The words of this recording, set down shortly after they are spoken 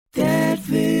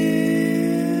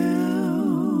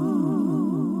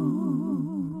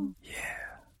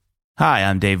Hi,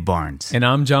 I'm Dave Barnes. And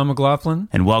I'm John McLaughlin.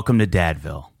 And welcome to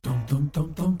Dadville.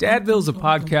 Dadville's a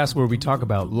podcast where we talk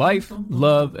about life,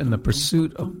 love, and the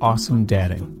pursuit of awesome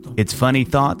dadding. It's funny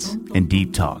thoughts and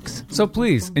deep talks. So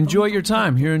please, enjoy your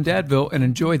time here in Dadville and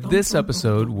enjoy this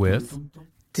episode with...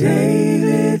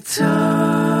 David Thomas.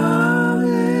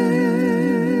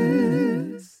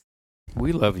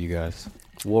 We love you guys.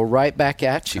 Well, right back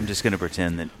at you. I'm just going to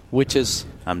pretend that which is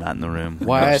I'm not in the room.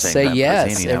 why I say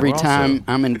yes every time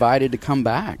I'm invited to come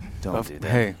back. Don't do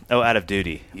that. Hey. Oh, out of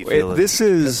duty. You feel This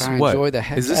is I what? enjoy the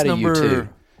heck Is this out of you number two.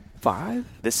 5?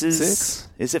 This is 6?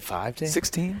 Is it 5, Dave?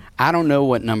 16? I don't know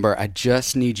what number. I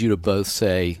just need you to both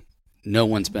say no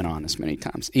one's been on this many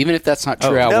times. Even if that's not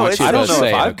true, I want you to both say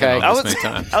it, okay? I was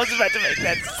about to make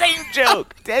that same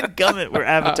joke. Dadgummit, we're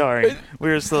avataring.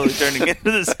 We're slowly turning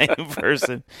into the same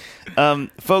person.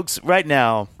 Folks, right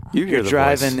now, you're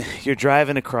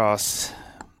driving across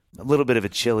a little bit of a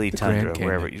chilly tundra,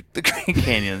 the Grand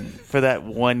Canyon, for that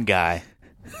one guy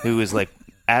who was like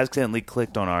accidentally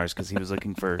clicked on ours because he was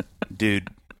looking for Dude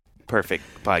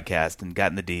Perfect podcast and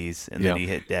got in the D's, and then he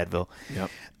hit Dadville.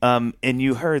 Yep. And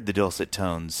you heard the dulcet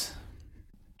tones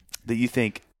that you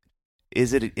think,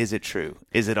 is it true?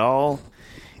 Is it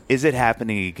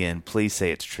happening again? Please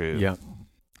say it's true. Yeah.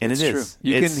 And it's it true. is.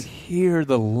 You can hear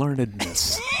the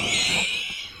learnedness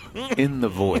in the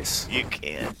voice. You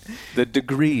can. The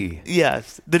degree.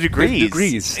 Yes. The degrees. The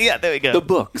degrees. Yeah, there we go. The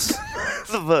books.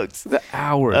 The books. The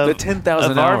hour. The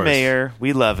 10,000 of hours. Our mayor,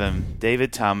 we love him.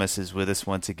 David Thomas is with us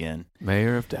once again.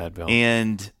 Mayor of Dadville.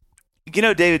 And, you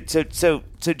know, David, so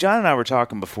John and I were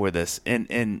talking before this,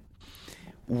 and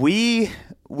we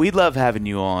love having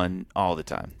you on all the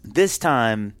time. This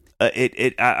time,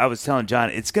 I was telling John,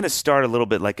 it's going to start a little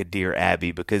bit like a Dear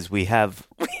Abby, because we have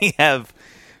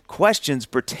questions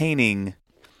pertaining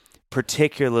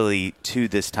particularly to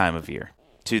this time of year,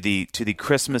 to the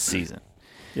Christmas season.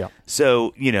 Yeah.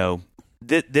 So, you know,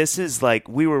 this is like,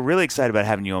 we were really excited about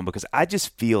having you on because I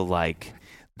just feel like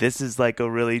this is like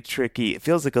a really tricky, it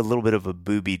feels like a little bit of a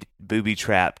booby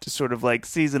trapped sort of like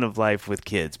season of life with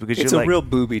kids, because it's you're a real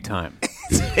booby time.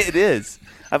 It is.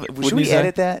 Should we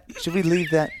edit that? Should we leave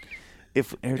that?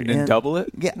 And double it?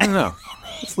 Yeah. No.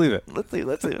 Let's leave it. Let's leave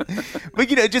it. But,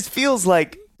 you know, it just feels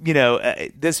like, you know,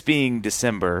 this being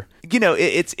December, you know,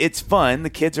 it's fun. The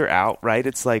kids are out, right?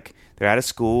 It's like they're out of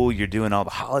school. You're doing all the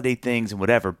holiday things and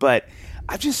whatever. But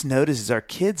I've just noticed as our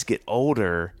kids get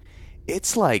older,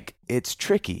 it's like it's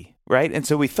tricky, right? And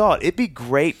so we thought it'd be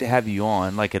great to have you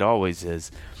on, like it always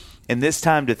is, and this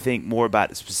time to think more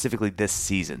about specifically this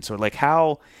season. So, like,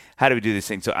 how do we do this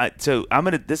thing? So I'm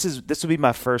gonna. This will be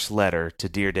my first letter to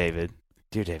Dear David.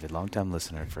 Dear David, long-time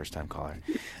listener, first-time caller.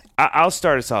 I'll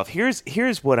start us off.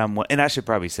 Here's what and I should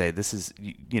probably say, this is,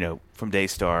 you know, from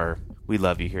Daystar. We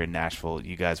love you here in Nashville.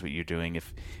 You guys, what you're doing.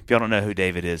 If y'all don't know who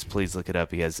David is, please look it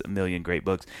up. He has a million great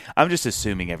books. I'm just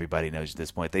assuming everybody knows at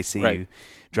this point. They see you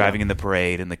driving in the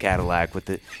parade in the Cadillac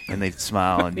and they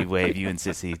smile and you wave. You and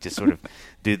Sissy just sort of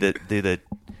do the.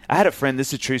 I had a friend. This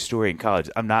is a true story in college.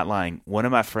 I'm not lying. One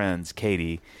of my friends,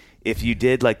 Katie, if you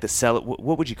did like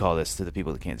what would you call this to the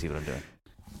people that can't see what I'm doing?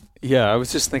 Yeah, I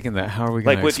was just thinking that. How are we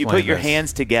going to like if you put your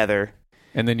hands together,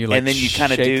 and then you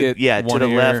kind of do to the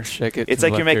left. Shake it. It's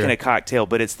like you're making a cocktail,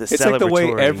 but it's the It's celebratory. like the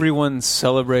way everyone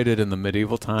celebrated in the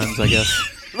medieval times, I guess.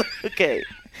 Okay,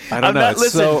 I don't know.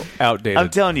 It's so outdated. I'm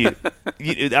telling you,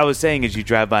 I was saying as you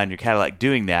drive by in your Cadillac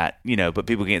doing that, you know, but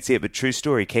people can't see it. But true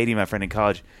story, Katie, my friend in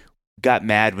college, got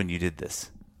mad when you did this.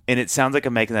 And it sounds like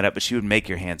I'm making that up, but she would make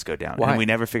your hands go down. Why? And we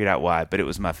never figured out why, but it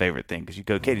was my favorite thing. Because you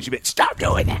go, Katie, she'd be like, stop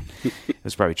doing that. It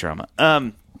was probably trauma.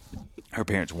 Her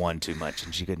parents won too much,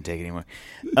 and she couldn't take it anymore.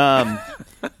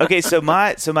 Okay, so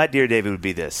my Dear David would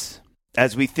be this.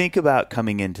 As we think about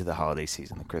coming into the holiday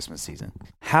season, the Christmas season,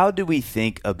 how do we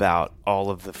think about all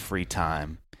of the free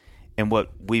time and what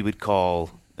we would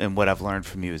call, and what I've learned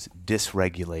from you, is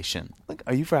dysregulation? Like,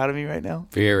 are you proud of me right now?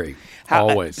 Very.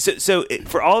 Always. So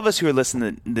for all of us who are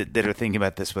listening that are thinking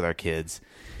about this with our kids,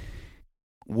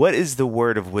 what is the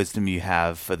word of wisdom you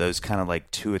have for those kind of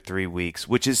like 2 or 3 weeks,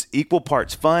 which is equal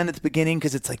parts fun at the beginning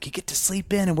because it's like you get to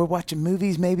sleep in and we're watching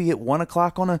movies maybe at 1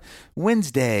 o'clock on a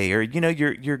Wednesday, or, you know,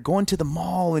 you're going to the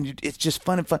mall and it's just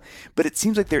fun and fun. But it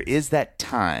seems like there is that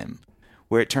time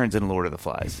where it turns into Lord of the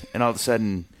Flies. And all of a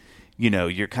sudden, you know,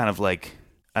 you're kind of like,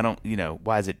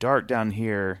 why is it dark down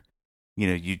here? You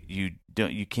know,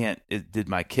 you can't, did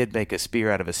my kid make a spear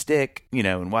out of a stick? You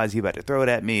know, and why is he about to throw it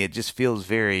at me? It just feels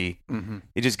very,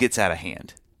 it just gets out of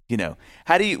hand. You know,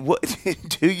 how do you,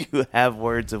 do you have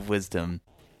words of wisdom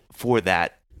for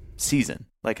that season?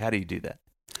 Like, how do you do that?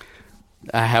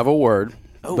 I have a word.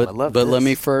 Oh, but, I love But this. let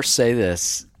me first say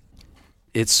this.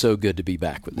 it's so good to be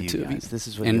back with the two of you. This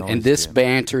is what and this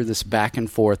banter, this back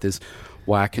and forth is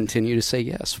why I continue to say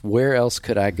yes. Where else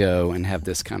could I go and have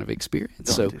this kind of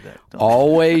experience? Don't do that.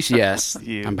 Always yes.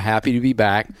 I'm happy to be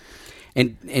back.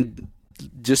 And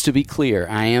just to be clear,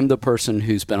 I am the person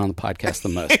who's been on the podcast the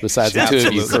most, besides the two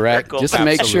of you, correct? Just to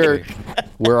make sure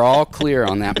we're all clear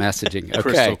on that messaging. Okay.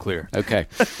 Crystal clear. Okay.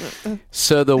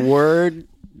 So the word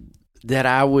that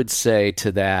I would say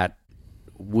to that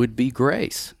would be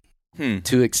grace.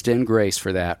 To extend grace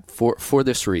for that, for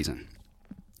this reason.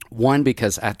 One,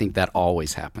 because I think that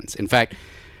always happens. In fact,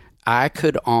 I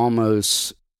could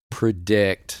almost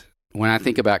predict, when I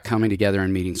think about coming together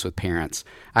in meetings with parents,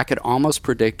 I could almost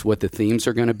predict what the themes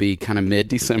are going to be kind of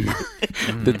mid-December.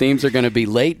 The themes are going to be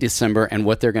late December, and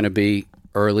what they're going to be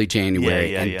early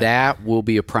January. That will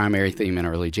be a primary theme in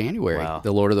early January,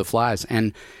 the Lord of the Flies.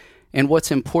 And what's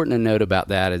important to note about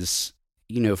that is,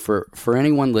 for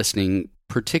anyone listening,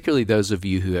 particularly those of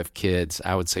you who have kids,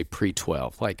 I would say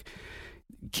pre-12, like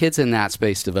kids in that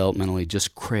space developmentally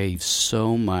just crave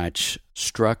so much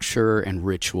structure and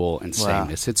ritual and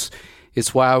sameness.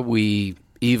 It's why we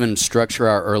even structure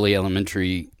our early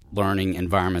elementary learning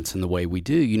environments in the way we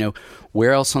do.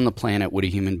 Where else on the planet would a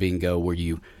human being go where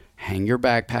you hang your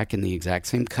backpack in the exact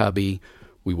same cubby,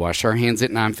 we wash our hands at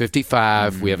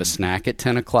 9:55. We have a snack at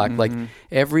 10 o'clock. Like,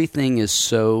 everything is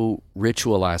so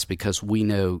ritualized because we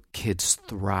know kids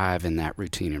thrive in that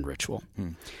routine and ritual.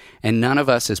 And none of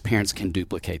us as parents can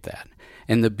duplicate that.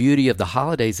 And the beauty of the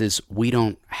holidays is we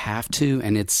don't have to,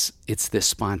 and it's this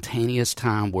spontaneous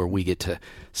time where we get to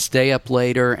stay up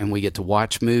later and we get to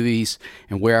watch movies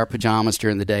and wear our pajamas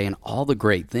during the day and all the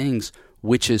great things,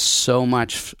 which is so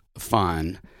much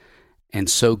fun and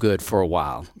so good for a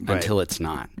while until it's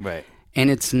not. Right. And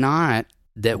it's not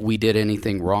that we did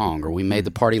anything wrong or we made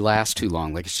the party last too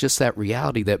long. Like, it's just that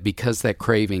reality that because that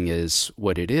craving is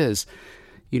what it is,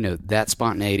 that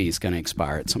spontaneity is going to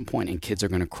expire at some point and kids are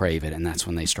going to crave it, and that's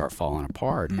when they start falling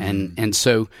apart. And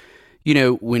so,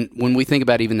 when we think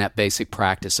about even that basic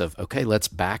practice of, okay, let's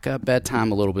back up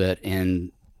bedtime a little bit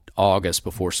in August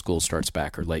before school starts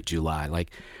back or late July,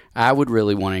 like, I would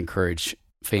really want to encourage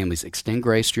families, extend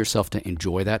grace to yourself to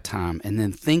enjoy that time, and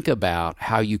then think about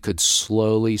how you could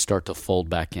slowly start to fold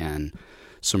back in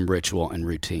some ritual and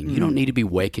routine. You don't need to be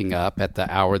waking up at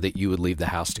the hour that you would leave the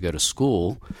house to go to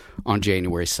school on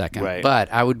January 2nd.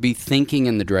 But I would be thinking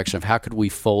in the direction of how could we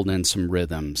fold in some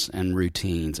rhythms and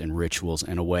routines and rituals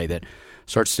in a way that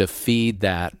starts to feed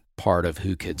that part of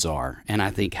who kids are, and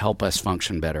I think help us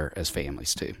function better as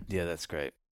families too. Yeah, that's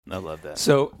great. I love that.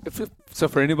 So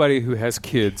for anybody who has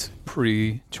kids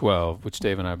pre-12, which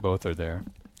Dave and I both are there,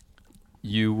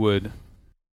 you would,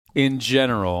 in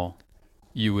general,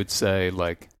 you would say,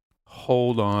 like,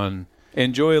 hold on,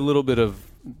 enjoy a little bit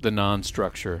of the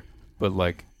non-structure, but,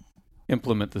 like,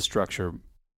 implement the structure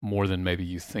more than maybe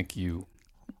you think you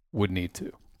would need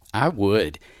to. I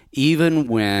would. Even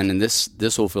when, and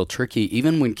this will feel tricky,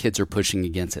 even when kids are pushing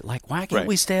against it, like, why can't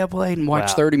we stay up late and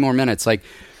watch 30 more minutes? Like,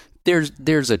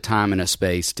 there's a time and a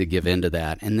space to give into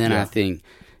that. And then I think,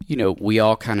 we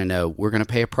all kind of know we're going to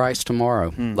pay a price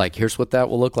tomorrow. Like, here's what that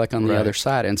will look like on the other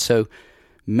side. And so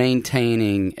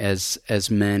maintaining as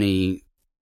many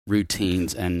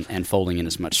routines and folding in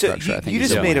as much structure, I think. You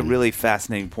just made a really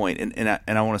fascinating point, and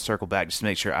I want to circle back just to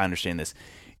make sure I understand this.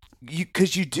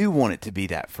 Because you do want it to be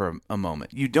that for a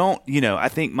moment. You don't, I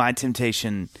think my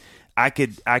temptation, I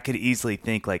could easily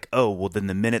think like, oh, well, then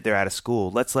the minute they're out of school,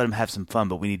 let's let them have some fun,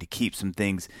 but we need to keep some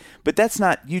things. But that's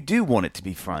not, you do want it to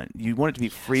be fun. You want it to be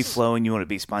free-flowing. You want it to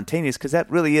be spontaneous, because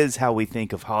that really is how we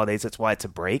think of holidays. That's why it's a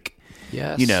break.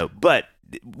 Yes. But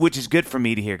which is good for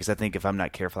me to hear, because I think if I'm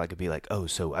not careful, I could be like, oh,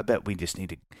 so I bet we just need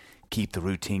to keep the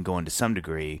routine going to some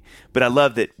degree. But I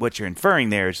love that what you're inferring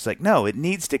there is just like, no, it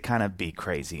needs to kind of be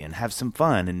crazy and have some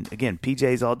fun. And again,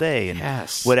 PJs all day and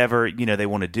whatever, they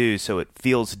want to do. So it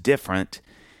feels different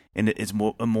and it's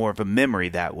more of a memory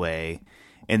that way.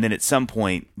 And then at some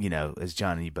point, as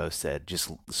John and you both said, just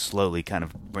slowly kind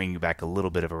of bringing back a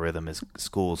little bit of a rhythm as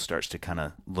school starts to kind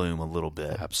of loom a little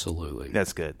bit. Absolutely.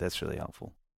 That's good. That's really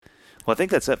helpful. Well, I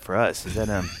think that's it for us. Is that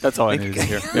That's all I needed to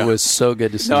hear. It was so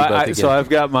good to see you both again. So I've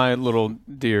got my little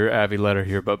Dear Abby letter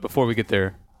here, but before we get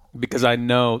there, because I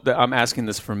know that I'm asking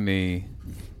this for me,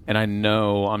 and I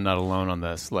know I'm not alone on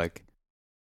this, like,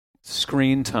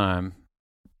 screen time.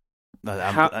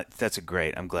 That's a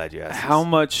great. I'm glad you asked. How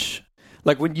much,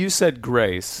 like when you said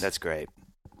grace. That's great.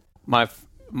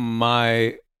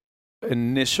 My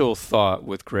initial thought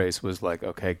with grace was like,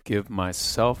 okay, give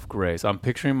myself grace. I'm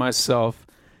picturing myself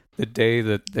the day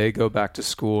that they go back to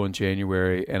school in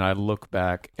January, and I look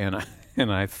back and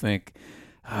I think,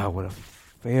 what a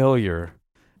failure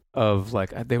of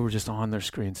like they were just on their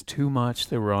screens too much.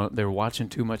 They were watching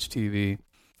too much TV.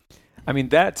 I mean,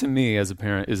 that to me as a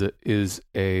parent is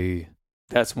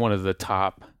that's one of the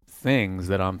top things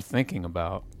that I'm thinking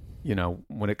about, you know,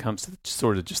 when it comes to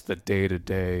sort of just the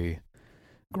day-to-day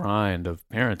grind of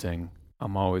parenting.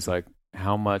 I'm always like,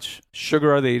 how much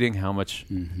sugar are they eating? How much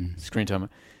screen time?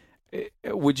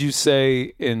 Would you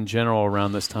say in general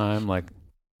around this time, like,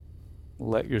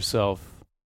 let yourself,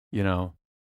 you know,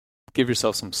 give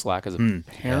yourself some slack as a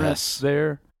parent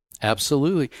there?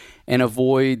 Absolutely. And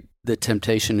avoid the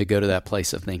temptation to go to that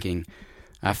place of thinking,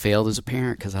 I failed as a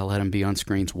parent because I let them be on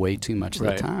screens way too much of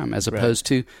the time, as opposed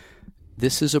to,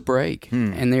 this is a break,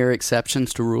 and there are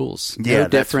exceptions to rules. Yeah, no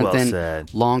different that's well than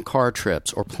said. long car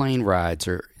trips or plane rides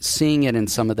or seeing it in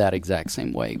some of that exact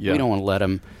same way. Yeah. We don't want to let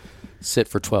them sit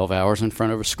for 12 hours in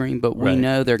front of a screen, but we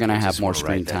know they're going to have more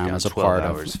screen time as a part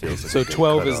of it. So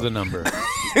 12 is the number.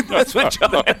 That's what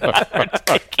John and I are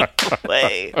taking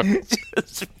away.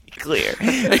 Just to be clear.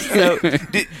 So,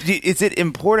 is it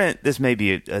important? This may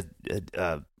be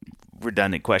a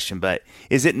redundant question, but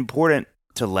is it important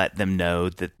to let them know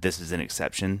that this is an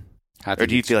exception? Or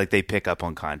do you feel like they pick up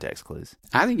on context clues?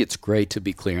 I think it's great to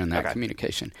be clear in that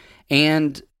communication.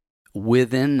 And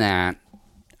within that,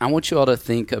 I want you all to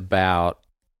think about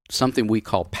something we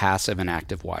call passive and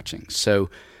active watching. So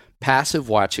passive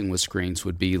watching with screens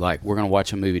would be like, we're going to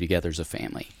watch a movie together as a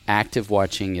family. Active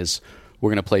watching is,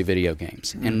 we're going to play video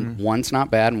games. And one's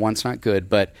not bad and one's not good,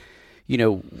 but you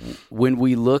know, when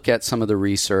we look at some of the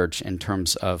research in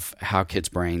terms of how kids'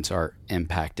 brains are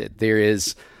impacted, there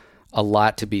is a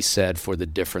lot to be said for the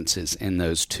differences in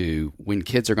those two when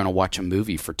kids are going to watch a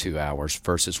movie for 2 hours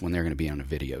versus when they're going to be on a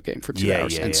video game for 2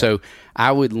 hours. So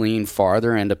I would lean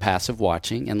farther into passive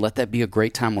watching and let that be a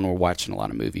great time when we're watching a lot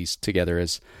of movies together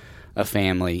as a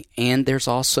family. And there's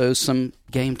also some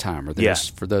game time, or there's,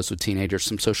 for those with teenagers,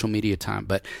 some social media time.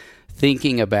 But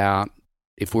thinking about,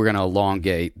 if we're going to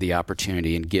elongate the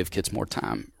opportunity and give kids more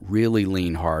time, really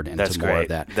lean hard into more of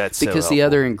that. That's because so the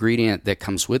other ingredient that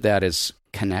comes with that is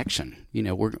connection. You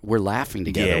know, we're laughing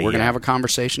together. We're going to have a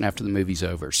conversation after the movie's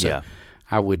over. So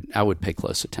I would pay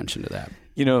close attention to that.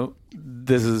 You know,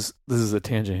 this is a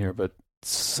tangent here, but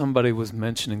somebody was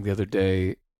mentioning the other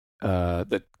day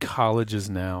that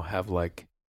colleges now have like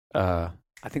I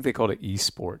think they called it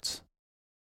esports.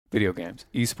 Video games,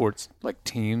 esports, like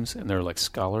teams, and they're like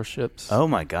scholarships. Oh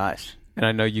my gosh! And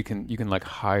I know you can like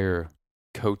hire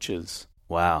coaches.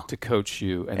 Wow. To coach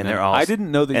you, and they're all. I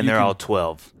didn't know that. And they're all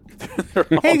 12. They're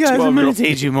all hey guys, 12 I'm going to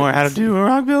teach you more how to do a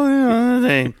rock building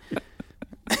thing.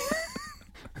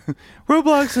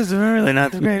 Roblox is really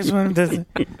not the greatest one.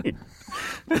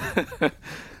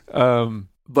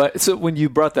 But so when you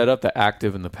brought that up, the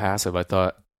active and the passive, I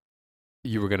thought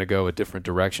you were going to go a different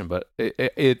direction, but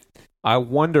I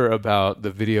wonder about the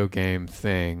video game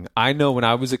thing. I know when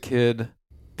I was a kid,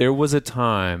 there was a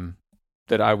time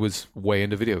that I was way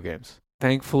into video games.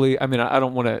 Thankfully, I mean,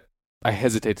 I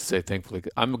hesitate to say thankfully.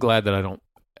 I'm glad that I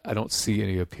don't see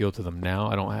any appeal to them now.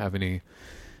 I don't have any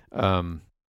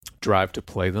drive to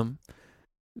play them.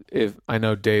 If I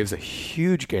know Dave's a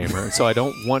huge gamer, so I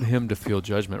don't want him to feel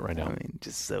judgment right now. I mean,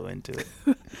 just so into it.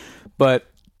 But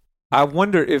I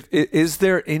wonder is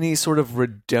there any sort of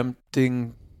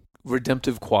redemptive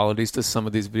qualities to some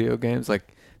of these video games,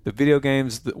 like the video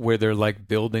games where they're like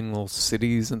building little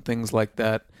cities and things like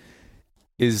that.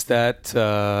 Is that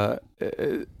are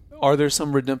there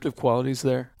some redemptive qualities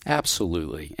there?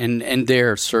 Absolutely, and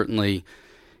there are certainly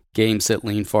games that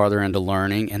lean farther into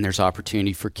learning, and there's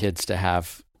opportunity for kids to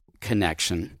have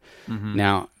connection.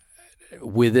 Now,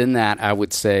 within that, I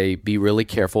would say be really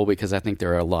careful, because I think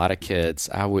there are a lot of kids,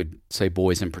 I would say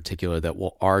boys in particular, that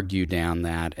will argue down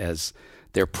that as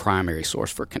their primary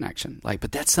source for connection. Like,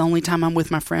 but that's the only time I'm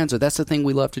with my friends, or that's the thing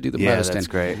we love to do the most. Yeah, that's and,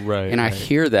 great. Right. And I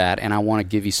hear that, and I want to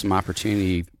give you some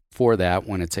opportunity for that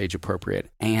when it's age appropriate.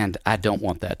 And I don't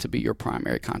want that to be your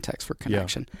primary context for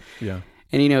connection. Yeah.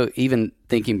 And, you know, even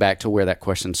thinking back to where that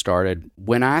question started,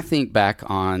 when I think back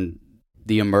on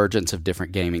the emergence of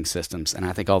different gaming systems, and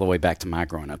I think all the way back to my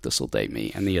growing up, this will date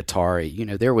me, and the Atari, you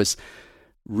know, there was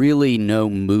really no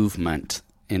movement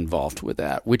involved with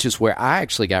that, which is where I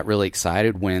actually got really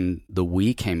excited when the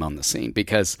Wii came on the scene,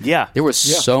 because there was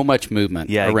so much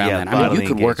movement around that. I mean, you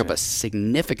could work up a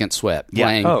significant sweat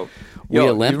playing Wii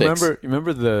Olympics. You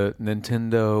remember the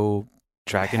Nintendo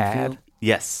track and field?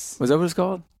 Yes. Was that what it's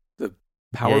called? The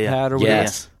Power Pad or whatever?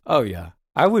 Yes. Oh yeah.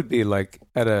 I would be like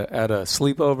at a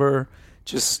sleepover,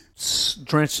 just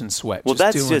drenched in sweat. Well,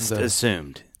 that's just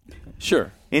assumed.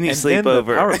 Sure. Any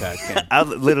sleepover, I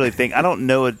literally think, I don't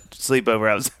know a sleepover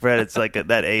I was at. It's like at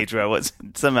that age where I was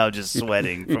somehow just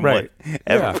sweating from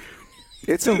whatever.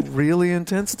 It's a really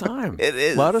intense time. It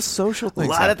is. A lot of social things.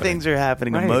 A lot of things are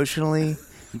happening emotionally,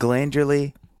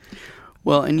 glandularly.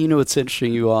 Well, and it's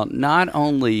interesting, you all. Not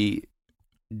only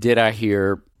did I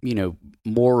hear,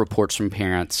 more reports from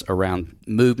parents around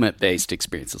movement-based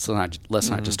experiences. So let's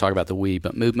not just talk about the Wii,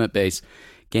 but movement-based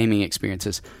gaming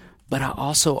experiences. But I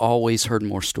also always heard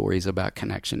more stories about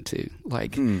connection too.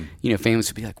 Like, families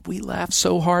would be like, "We laughed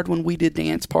so hard when we did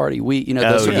dance party."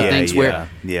 Those sort of things where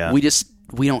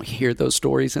we don't hear those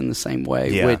stories in the same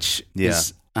way, which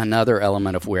is another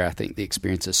element of where I think the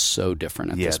experience is so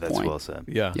different at this point. Yeah, that's well said.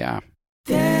 Yeah.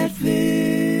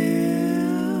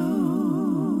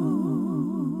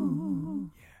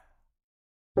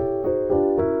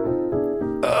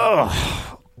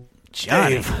 Oh,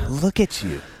 Johnny, look at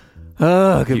you.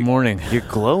 Oh, good morning. You're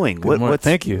glowing. Good morning.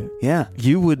 Thank you. Yeah.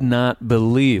 You would not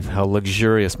believe how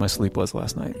luxurious my sleep was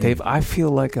last night. Dave, I feel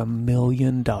like $1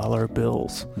 million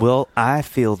bills. Well, I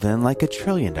feel then like $1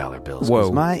 trillion bills.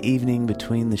 Whoa. My evening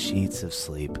between the sheets of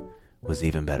sleep was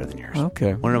even better than yours.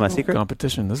 Okay. Want to know my secret?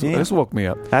 Competition. This woke me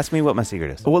up. Ask me what my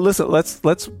secret is. Well, listen,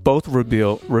 let's both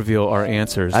reveal our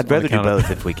answers. I'd rather do both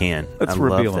if we can. Let's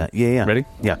reveal them. Yeah. Ready?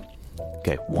 Yeah.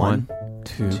 Okay. 1,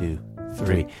 2,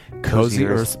 3. Cozy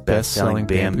Earth's best-selling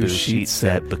bamboo sheet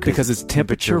set because it's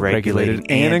temperature-regulated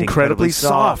and incredibly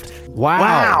soft.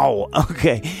 Wow.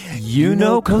 Okay. You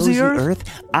know Cozy Earth?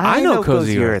 I know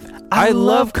Cozy Earth. I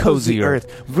love Cozy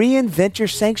Earth. Reinvent your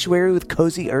sanctuary with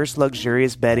Cozy Earth's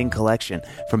luxurious bedding collection.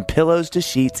 From pillows to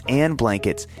sheets and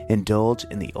blankets, indulge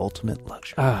in the ultimate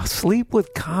luxury. Sleep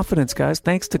with confidence, guys,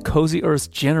 thanks to Cozy Earth's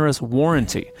generous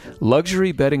warranty.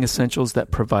 Luxury bedding essentials that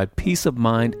provide peace of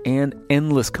mind and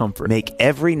endless comfort. Make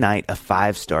every night a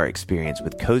 5-star experience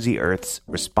with Cozy Earth's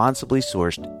responsibly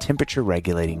sourced,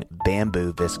 temperature-regulating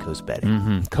bamboo viscose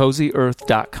bedding.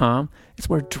 CozyEarth.com is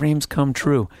where dreams come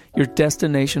true. Your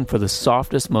destination for the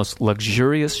softest, most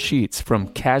luxurious sheets, from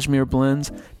cashmere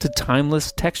blends to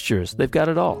timeless textures. They've got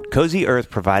it all. Cozy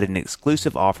Earth provided an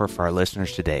exclusive offer for our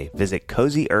listeners today. Visit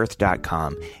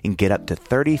CozyEarth.com and get up to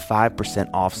 35%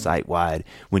 off site-wide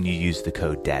when you use the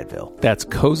code DADVILLE. That's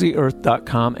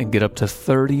CozyEarth.com and get up to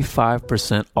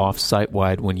 35% off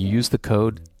site-wide when you use the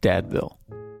code DADVILLE.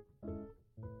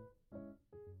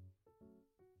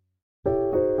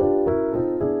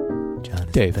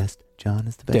 Dave. The best. John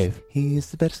is the best. Dave. He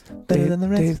is the best. Better than the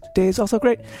rest. Dave's also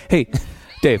great. Hey,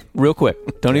 Dave, real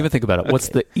quick. Don't even think about it. What's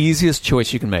the easiest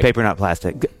choice you can make? Paper, not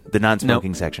plastic. The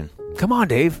non-smoking section. Come on,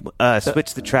 Dave.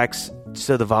 Switch the tracks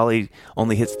so the volley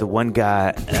only hits the one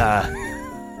guy.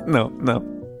 No.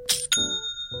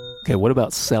 Okay, what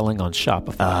about selling on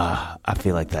Shopify? I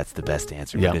feel like that's the best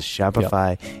answer Yeah. because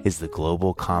Shopify is the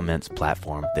global comments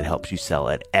platform that helps you sell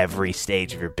at every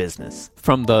stage of your business.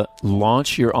 From the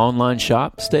launch your online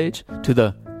shop stage to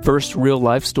the first real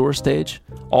life store stage,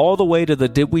 all the way to the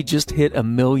did we just hit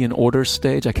 1 million orders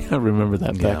stage? I can't remember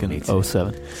that back in me too.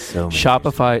 07. So many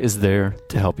Shopify is there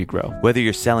to help you grow. Whether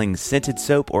you're selling scented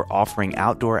soap or offering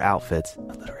outdoor outfits,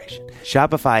 alliteration,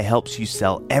 Shopify helps you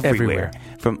sell everywhere.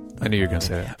 I knew you were going to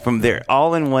say that. From their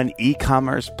all-in-one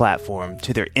e-commerce platform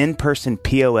to their in-person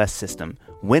POS system,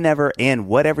 whenever and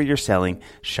whatever you're selling,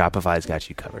 Shopify's got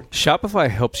you covered. Shopify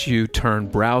helps you turn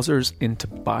browsers into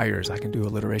buyers. I can do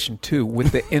alliteration too.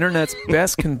 With the internet's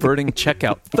best converting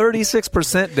checkout.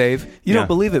 36%, Dave. You don't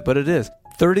believe it, but it is.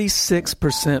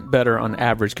 36% better on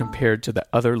average compared to the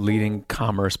other leading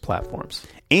commerce platforms.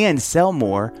 And sell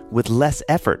more with less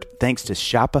effort thanks to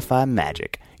Shopify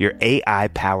Magic, your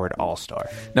AI-powered all-star.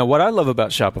 Now, what I love about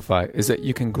Shopify is that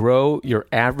you can grow your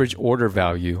average order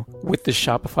value with the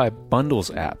Shopify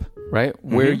Bundles app, right?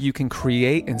 Where you can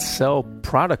create and sell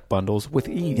product bundles with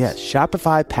ease. Yes,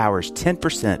 Shopify powers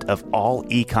 10% of all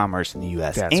e-commerce in the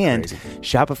U.S. That's and crazy.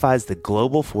 Shopify is the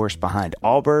global force behind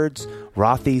Allbirds,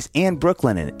 Rothy's, and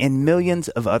Brooklinen, and millions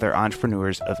of other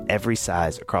entrepreneurs of every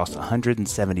size across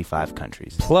 175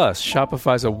 countries. Plus,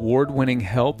 Shopify's award-winning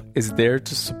help is there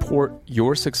to support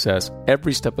your success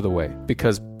every step of the way,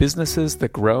 because businesses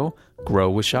that grow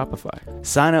with Shopify.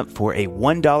 Sign up for a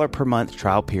 $1 per month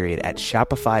trial period at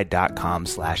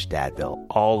shopify.com/dadville,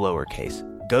 all lowercase.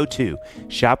 Go to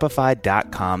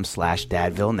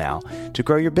shopify.com/dadville now to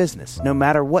grow your business, no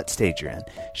matter what stage you're in.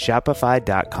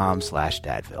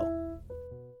 Shopify.com/dadville.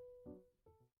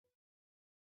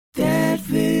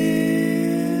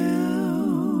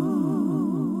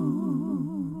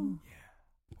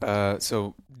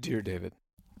 So, dear David,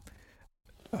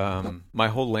 my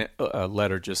whole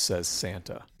letter just says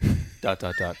Santa, ...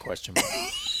 question mark.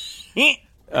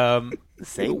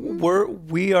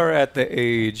 We are at the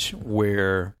age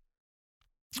where,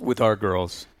 with our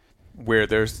girls, where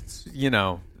there's,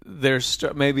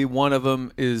 maybe one of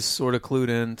them is sort of clued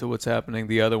in to what's happening.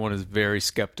 The other one is very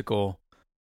skeptical,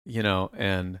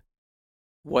 and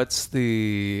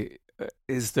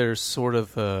is there sort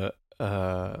of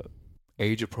a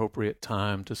age appropriate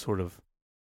time to sort of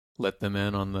let them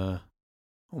in on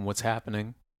what's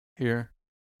happening here?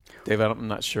 Dave, I'm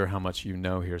not sure how much you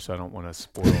know here, so I don't want to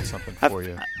spoil something for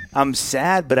you. I'm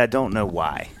sad, but I don't know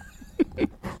why.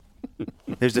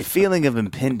 There's a feeling of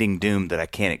impending doom that I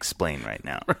can't explain right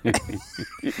now.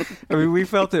 I mean, we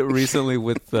felt it recently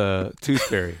with the Tooth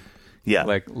Fairy. Yeah.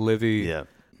 Like Livy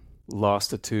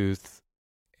lost a tooth,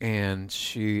 and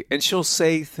she'll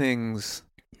say things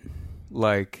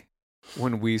like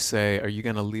when we say, "Are you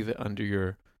going to leave it under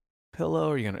your pillow?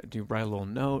 Or are you going to write a little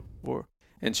note?"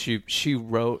 And she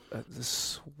wrote the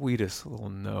sweetest little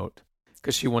note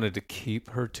because she wanted to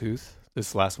keep her tooth.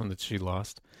 This last one that she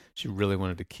lost, she really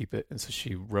wanted to keep it, and so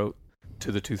she wrote to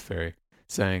the Tooth Fairy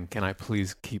saying, "Can I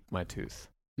please keep my tooth?"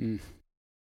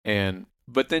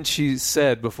 But then she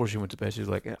said before she went to bed, she was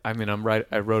like, "I mean,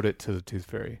 I wrote it to the Tooth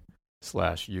Fairy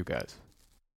 / you guys."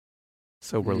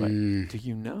 So we're like, "Do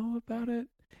you know about it?"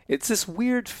 It's this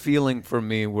weird feeling for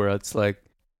me where it's like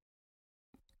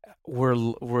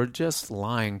we're just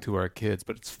lying to our kids,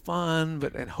 but it's fun,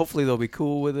 and hopefully they'll be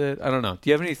cool with it. I don't know. Do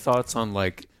you have any thoughts on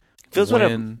like? Feels what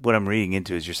I'm reading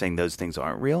into is you're saying those things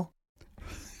aren't real?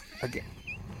 Okay.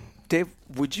 Dave,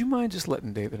 would you mind just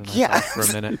letting David and I talk for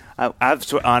a minute?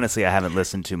 Honestly, I haven't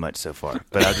listened too much so far,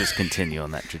 but I'll just continue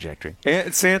on that trajectory.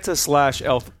 And Santa /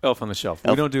 elf on the shelf.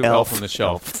 We don't do elf on the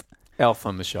shelf. Elf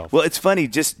on the shelf. Well, it's funny,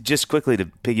 just quickly to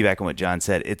piggyback on what John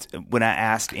said, it's when I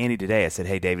asked Annie today, I said,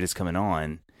 "Hey, David is coming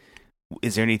on.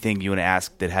 Is there anything you want to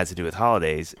ask that has to do with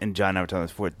holidays?" And John and I were talking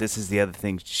before, this is the other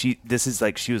thing. She was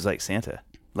like Santa.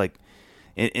 Like,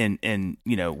 and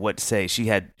what to say. She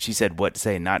said what to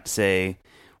say, not to say,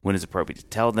 when is appropriate to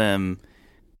tell them,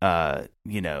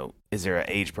 is there an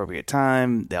age appropriate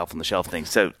time, the elf on the shelf thing.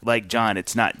 So like John,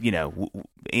 it's not,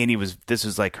 Annie this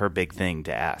was like her big thing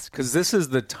to ask. Because this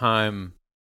is the time,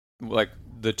 like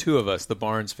the two of us, the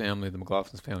Barnes family, the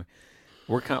McLaughlin's family,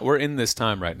 we're in this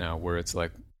time right now where it's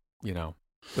like,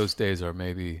 those days are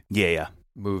maybe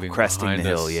moving, cresting the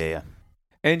hill, us.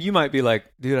 And you might be like,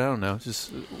 dude, I don't know.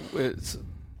 Just it's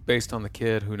based on the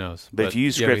kid. Who knows? But if you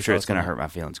use scripture, it's going to hurt my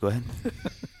feelings. Go ahead.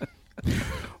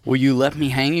 Well, you left me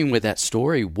hanging with that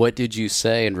story. What did you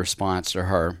say in response to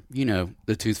her?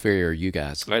 The Tooth Fairy or you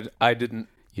guys? I didn't.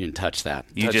 You didn't touch that.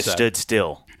 You just stood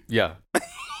still. Yeah.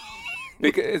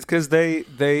 Because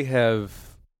they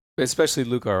have, especially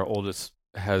Luke, our oldest,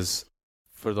 has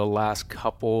for the last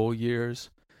couple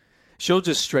years, she'll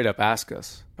just straight up ask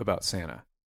us about Santa.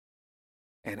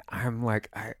 And I'm like,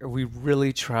 we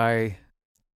really try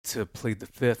to plead the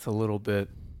fifth a little bit.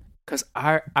 Because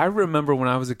I remember when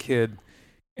I was a kid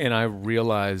and I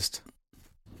realized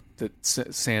that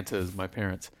Santa is my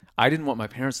parents, I didn't want my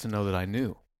parents to know that I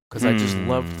knew. Because I just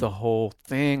loved the whole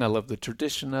thing. I loved the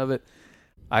tradition of it.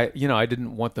 I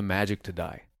didn't want the magic to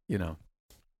die,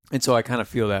 And so I kind of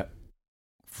feel that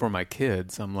for my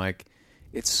kids. I'm like,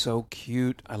 it's so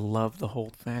cute. I love the whole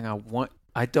thing.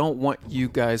 I don't want you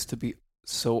guys to be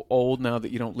so old now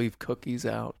that you don't leave cookies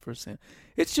out for Santa.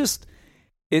 It's just,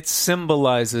 it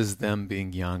symbolizes them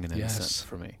being young and innocent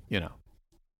for me,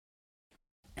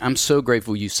 I'm so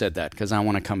grateful you said that because I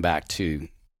want to come back to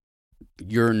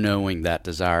your knowing that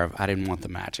desire of I didn't want the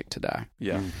magic to die.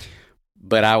 Yeah.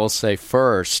 But I will say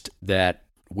first that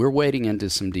we're wading into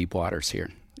some deep waters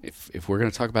here. If we're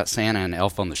going to talk about Santa and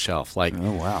Elf on the Shelf, like,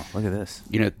 oh wow, look at this.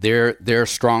 There are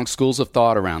strong schools of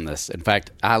thought around this. In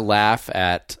fact, I laugh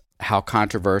at how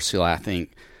controversial I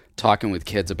think talking with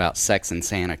kids about sex and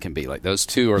Santa can be. Like those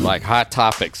two are like hot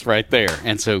topics right there.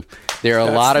 And so there are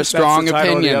a lot of strong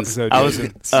opinions.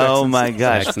 Oh my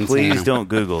gosh! Please don't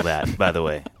Google that. By the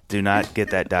way, do not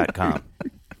get that .com.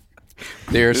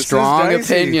 There are strong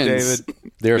opinions. David.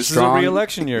 This is a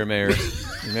re-election year, Mayor.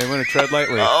 You may want to tread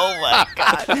lightly. Oh my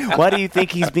God! Why do you think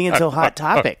he's being so hot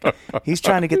topic? He's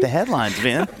trying to get the headlines,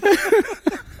 man.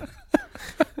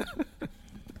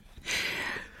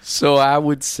 So I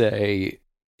would say,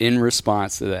 in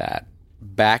response to that,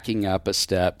 backing up a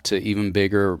step to even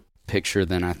bigger picture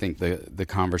than I think the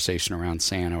conversation around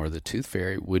Santa or the Tooth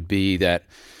Fairy would be that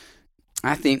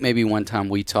I think maybe one time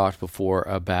we talked before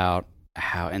about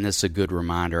how, and this is a good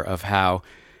reminder of how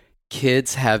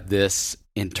kids have this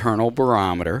internal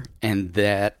barometer and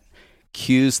that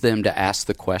cues them to ask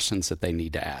the questions that they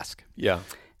need to ask. Yeah.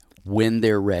 When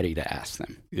they're ready to ask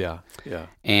them. Yeah. Yeah.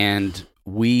 And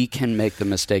we can make the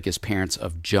mistake as parents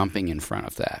of jumping in front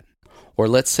of that Or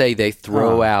let's say they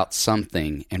throw out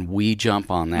something and we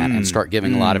jump on that and start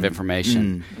giving a lot of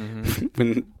information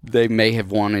when they may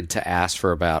have wanted to ask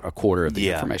for about a quarter of the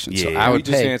information. So I would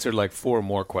we just answered like 4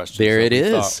 more questions. There that it we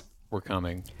is. thought were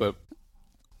coming, but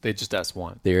they just asked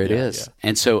one. There it is. Yeah.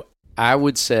 And so I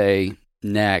would say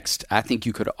next, I think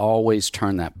you could always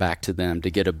turn that back to them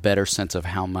to get a better sense of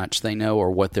how much they know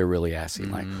or what they're really asking.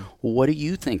 Like, well, what do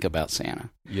you think about Santa?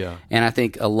 Yeah. And I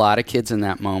think a lot of kids in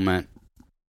that moment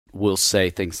will say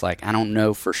things like, I don't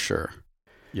know for sure.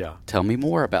 Yeah. Tell me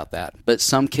more about that. But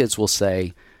some kids will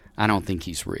say, I don't think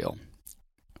he's real.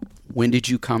 When did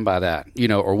you come by that?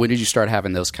 Or when did you start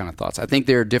having those kind of thoughts? I think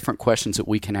there are different questions that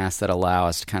we can ask that allow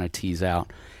us to kind of tease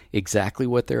out exactly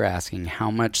what they're asking,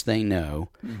 how much they know.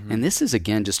 And this is,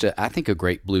 again, just I think a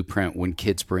great blueprint when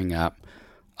kids bring up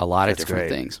a lot of different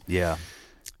things. Yeah.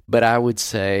 But I would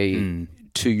say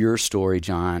to your story,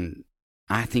 John,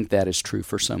 I think that is true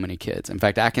for so many kids. In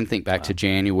fact, I can think back to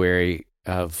January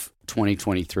of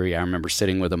 2023. I remember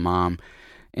sitting with a mom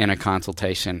in a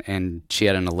consultation, and she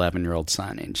had an 11-year-old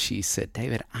son, and she said,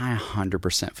 David, I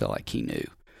 100% feel like he knew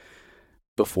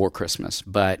before Christmas,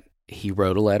 but he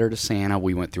wrote a letter to Santa.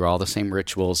 We went through all the same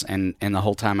rituals, and the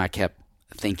whole time I kept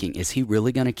thinking, is he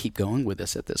really going to keep going with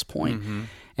this at this point?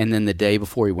 And then the day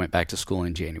before he went back to school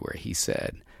in January, he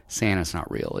said, Santa's not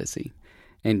real, is he?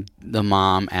 And the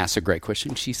mom asked a great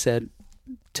question. She said,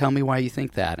 tell me why you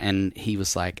think that. And he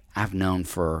was like, I've known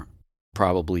for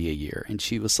probably a year. And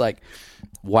she was like,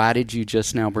 why did you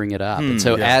just now bring it up? And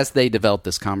so as they developed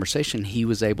this conversation, he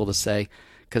was able to say,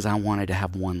 because I wanted to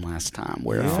have one last time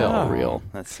where it felt real.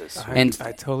 That's so sweet. And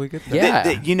I totally get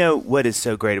that. Yeah. What is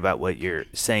so great about what you're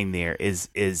saying there is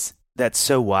that's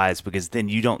so wise, because then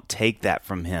you don't take that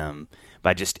from him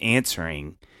by just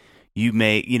answering. You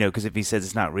may, because if he says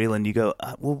it's not real and you go,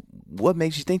 well, what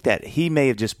makes you think that? He may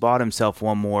have just bought himself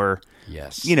one more,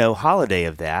 holiday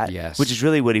of that, which is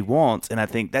really what he wants. And I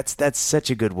think that's such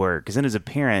a good word, because then as a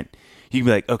parent, you can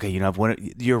be like, okay,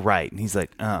 you're right. And he's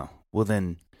like, oh, well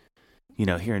then,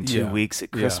 here in 2 weeks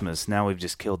at Christmas, now we've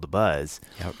just killed the buzz.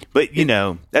 Yep. But,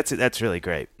 that's really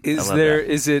great.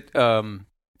 Am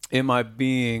I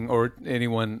being, or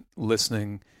anyone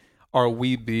listening, are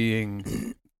we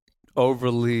being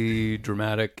overly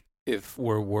dramatic if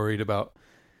we're worried about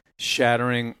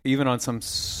shattering, even on some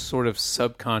sort of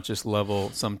subconscious level,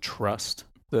 some trust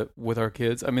with our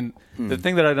kids? I mean, the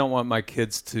thing that I don't want my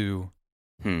kids to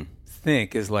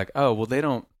think is like, oh,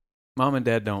 well, mom and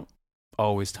dad don't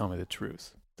always tell me the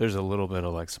truth. There's a little bit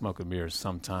of like smoke and mirrors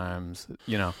sometimes,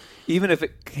 even if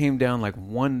it came down like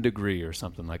 1 degree or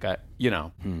something, like I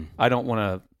don't want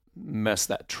to mess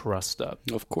that trust up.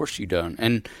 Of course you don't.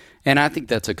 And I think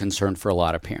that's a concern for a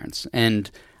lot of parents.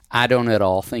 And I don't at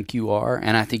all think you are.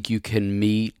 And I think you can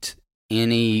meet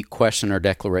any question or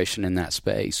declaration in that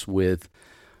space with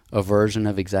a version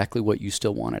of exactly what you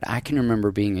still wanted. I can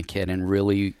remember being a kid and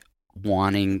really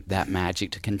wanting that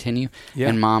magic to continue. Yeah.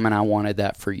 And Mom and I wanted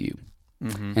that for you.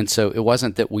 And so it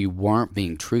wasn't that we weren't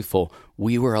being truthful.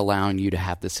 We were allowing you to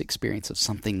have this experience of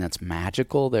something that's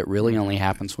magical that really only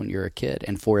happens when you're a kid.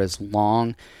 And for as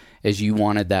long as you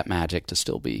wanted that magic to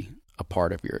still be a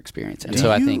part of your experience. And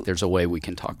I think there's a way we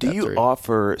can talk that through. Do you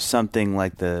offer something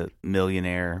like the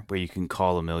Millionaire, where you can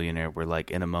call a millionaire, where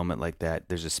like in a moment like that,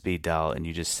 there's a speed dial and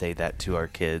you just say that to our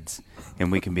kids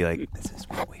and we can be like, this is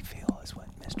what we feel is what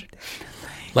Mr. David.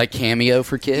 Like Cameo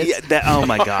for kids? Yeah, oh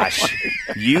my gosh.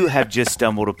 You have just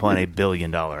stumbled upon a $1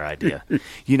 billion idea.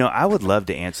 I would love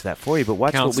to answer that for you, but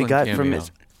watch Counseling what we got Cameo. from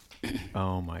his.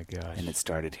 Oh my gosh. And it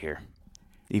started here.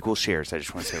 Equal shares, I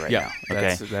just want to say now.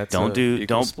 Okay. That's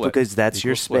don't split. Because that's Equal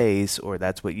your split. space or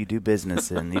that's what you do business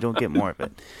in. You don't get more of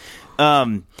it.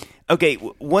 Okay,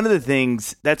 one of the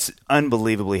things that's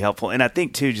unbelievably helpful, and I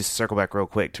think too, just to circle back real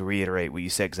quick to reiterate what you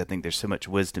said, because I think there's so much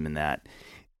wisdom in that.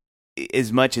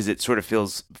 As much as it sort of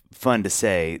feels fun to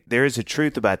say, there is a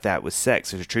truth about that with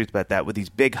sex. There's a truth about that with these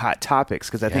big hot topics.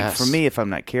 Because I think for me, if I'm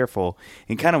not careful,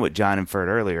 and kind of what John inferred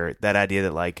earlier, that idea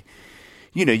that like,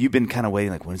 you've been kind of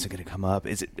waiting, like, when is it going to come up?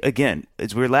 Is it, again,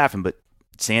 as we're laughing, but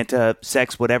Santa,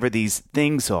 sex, whatever these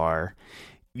things are,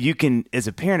 you can, as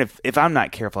a parent, if I'm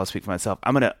not careful, I'll speak for myself,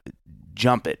 I'm going to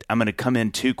jump it. I'm going to come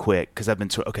in too quick because I've been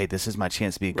okay, this is my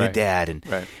chance to be a good dad. And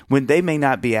when they may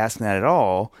not be asking that at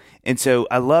all. And so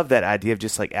I love that idea of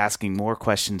just like asking more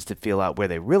questions to feel out where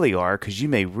they really are, because you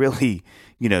may really,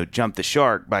 jump the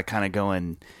shark by kind of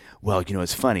going, well,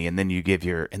 it's funny. And then you give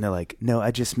and they're like, no,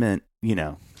 I just meant,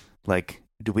 like,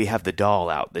 do we have the doll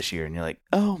out this year? And you're like,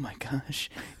 oh my gosh,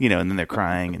 and then they're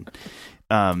crying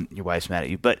and your wife's mad at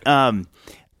you. But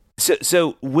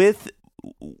so with,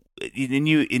 and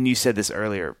you said this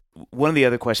earlier, one of the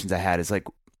other questions I had is like,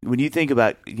 when you think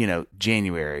about,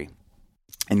 January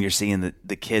and you're seeing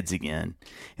the kids again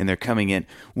and they're coming in,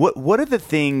 what are the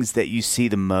things that you see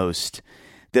the most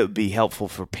that would be helpful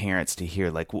for parents to hear?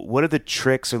 Like, what are the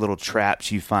tricks or little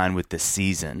traps you find with the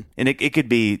season? And it could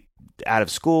be out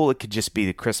of school. It could just be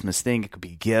the Christmas thing. It could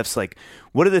be gifts. Like,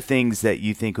 what are the things that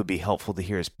you think would be helpful to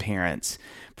hear as parents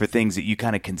for things that you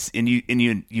kind of and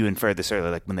you inferred this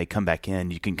earlier, like when they come back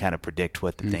in, you can kind of predict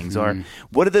what the things are.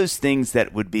 What are those things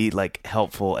that would be like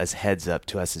helpful as heads up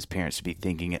to us as parents to be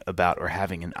thinking about or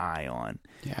having an eye on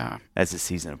as the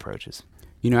season approaches?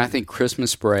 I think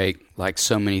Christmas break, like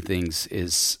so many things,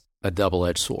 is a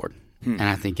double-edged sword. And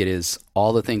I think it is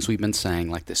all the things we've been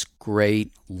saying, like this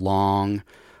great, long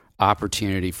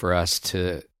opportunity for us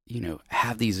to,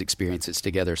 have these experiences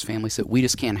together as families that we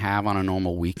just can't have on a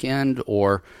normal weekend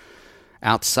or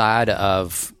outside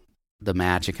of the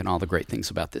magic and all the great things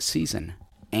about this season.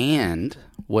 And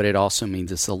what it also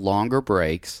means is the longer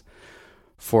breaks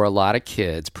for a lot of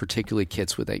kids, particularly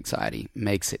kids with anxiety,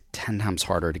 makes it 10 times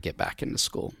harder to get back into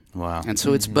school. Wow. And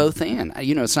so it's both and.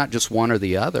 It's not just one or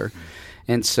the other.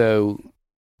 And so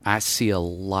I see a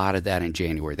lot of that in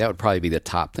January. That would probably be the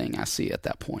top thing I see at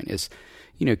that point is,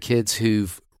 kids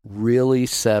who've really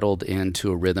settled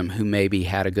into a rhythm, who maybe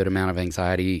had a good amount of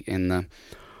anxiety in the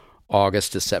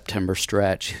August to September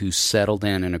stretch, who settled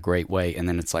in a great way, and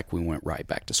then it's like we went right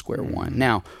back to square one.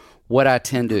 Now, what I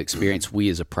tend to experience, we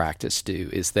as a practice do,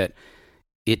 is that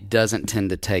it doesn't tend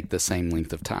to take the same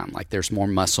length of time. Like there's more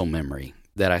muscle memory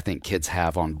that I think kids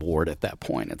have on board at that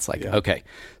point. It's like, okay,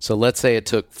 so let's say it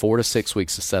took 4 to 6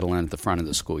 weeks to settle in at the front of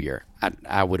the school year.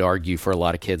 I would argue for a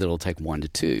lot of kids it'll take 1 to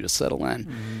 2 to settle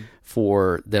in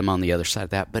for them on the other side of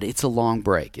that. But it's a long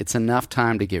break. It's enough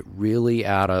time to get really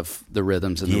out of the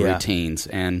rhythms and the routines,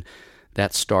 and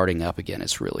that starting up again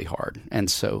is really hard.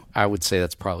 And so I would say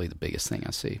that's probably the biggest thing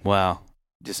I see. Wow.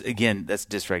 Just again, that's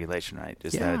dysregulation, right?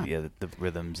 Just that idea that the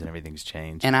rhythms and everything's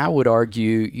changed. And I would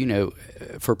argue,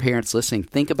 for parents listening,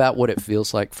 think about what it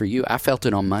feels like for you. I felt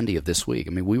it on Monday of this week.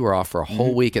 I mean, we were off for a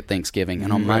whole week at Thanksgiving,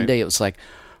 and on Monday it was like,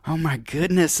 oh my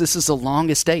goodness, this is the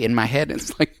longest day. In my head,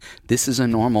 it's like, this is a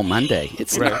normal Monday.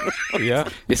 It's not,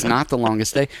 it's not the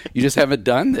longest day. You just haven't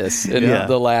done this in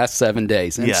the last 7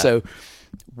 days. And so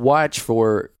watch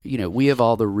for, we have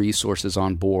all the resources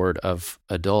on board of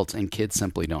adults, and kids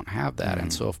simply don't have that.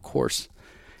 And so, of course,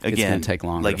 it's going to take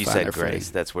longer. Like to you find said, grace.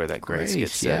 footing. That's where that grace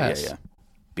gets set.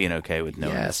 Being okay with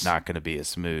knowing it's not going to be a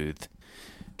smooth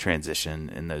transition,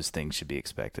 and those things should be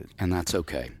expected. And that's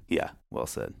okay. Yeah, well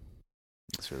said.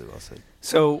 That's really well said.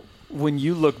 So when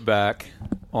you look back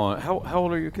on, how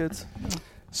old are your kids?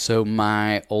 So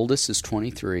my oldest is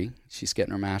 23. She's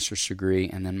getting her master's degree.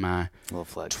 And then my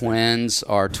twins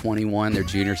are 21. They're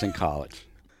juniors in college.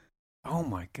 Oh,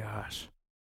 my gosh.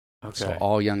 Okay. So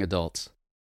all young adults.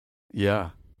 Yeah.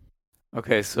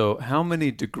 Okay, so how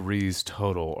many degrees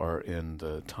total are in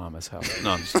the Thomas house?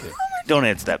 No, I'm just kidding. Don't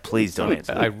answer that. Please don't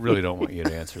answer that. I really don't want you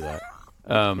to answer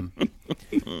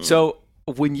that. So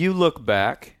when you look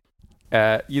back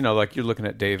at, like you're looking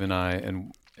at Dave and I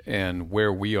and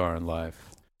where we are in life,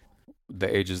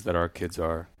 the ages that our kids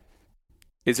are,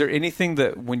 is there anything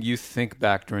that when you think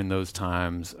back during those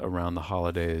times around the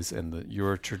holidays and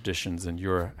your traditions and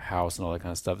your house and all that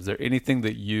kind of stuff, is there anything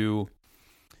that you,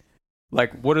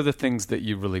 like, what are the things that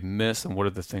you really miss, and what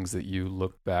are the things that you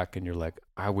look back and you're like,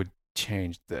 I would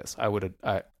change this, I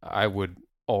would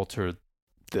alter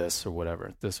this or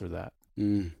whatever, this or that?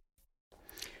 Can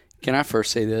I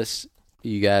first say this,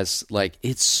 you guys? Like,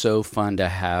 it's so fun to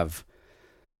have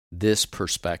this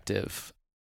perspective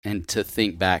and to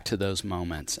think back to those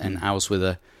moments. And I was with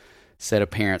a set of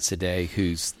parents today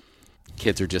whose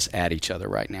kids are just at each other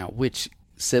right now, which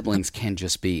siblings can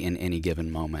just be in any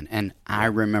given moment. And I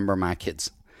remember my kids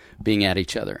being at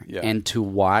each other, and to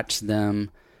watch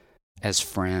them as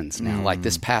friends now. Like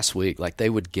this past week, like they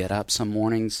would get up some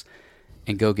mornings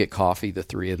and go get coffee, the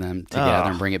three of them together,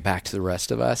 and bring it back to the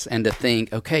rest of us. And to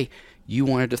think, okay, you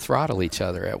wanted to throttle each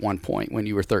other at one point when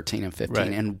you were 13 and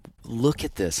 15. And look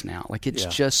at this now. Like, it's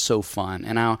just so fun.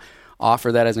 And I'll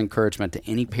offer that as encouragement to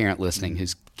any parent listening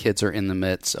whose kids are in the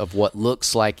midst of what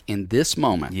looks like in this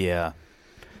moment.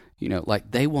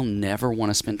 Like they will never want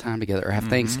to spend time together or have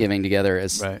Thanksgiving together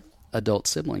as adult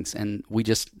siblings. And we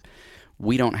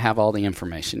don't have all the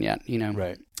information yet.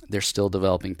 They're still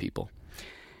developing people.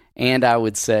 And I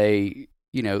would say,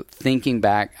 thinking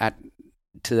back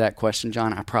to that question,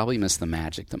 John, I probably miss the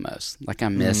magic the most. Like I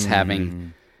miss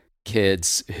having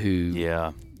kids who,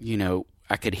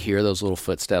 I could hear those little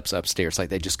footsteps upstairs. Like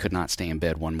they just could not stay in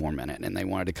bed one more minute, and they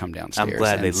wanted to come downstairs. I'm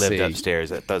glad they and lived see.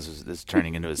 upstairs. I thought this was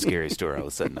turning into a scary story all of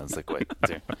a sudden. I was like, wait,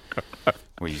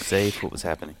 were you safe? What was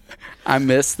happening? I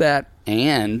missed that,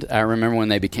 and I remember when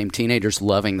they became teenagers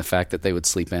loving the fact that they would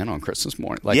sleep in on Christmas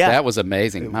morning. Like, that was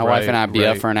amazing. My wife and I would be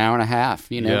up for an hour and a half,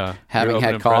 having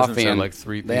had coffee, and like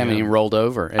 3 they haven't even rolled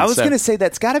over. And I was going to say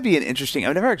that's got to be an interesting –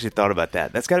 I've never actually thought about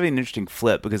that. That's got to be an interesting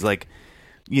flip because, like,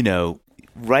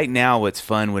 right now what's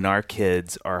fun when our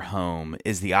kids are home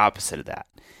is the opposite of that.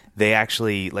 They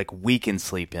actually – like, we can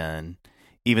sleep in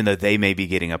even though they may be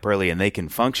getting up early and they can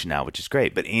function now, which is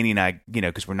great. But Annie and I,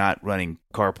 because we're not running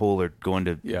carpool or going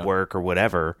to work or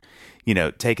whatever,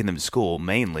 taking them to school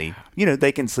mainly,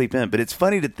 they can sleep in. But it's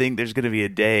funny to think there's going to be a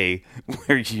day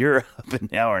where you're up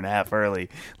an hour and a half early,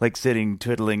 like sitting,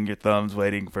 twiddling your thumbs,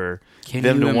 waiting for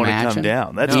them to want to come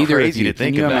down. That's crazy to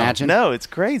think about. Imagine? No, it's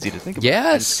crazy to think about.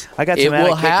 Yes. I got some it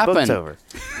will happen. books over.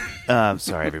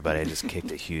 Sorry, everybody. I just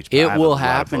kicked a huge It will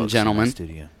happen, gentlemen.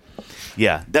 Studio.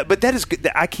 Yeah, but that is good.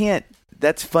 I can't.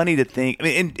 That's funny to think. I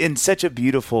mean, in such a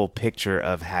beautiful picture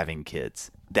of having kids,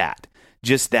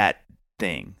 just that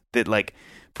thing that, like,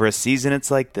 for a season it's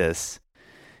like this,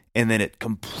 and then it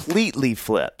completely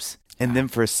flips, and then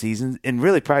for a season, and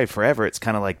really probably forever, it's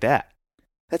kind of like that.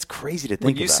 That's crazy to think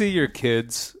about. When you see your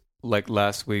kids, like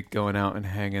last week, going out and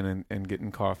hanging and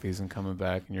getting coffees and coming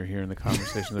back, and you're hearing the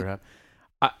conversations they're having.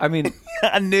 I mean,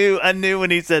 I knew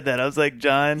when he said that. I was like,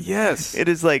 John, yes, it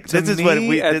is like this is me what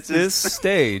we at this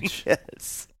stage.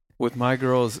 Yes, with my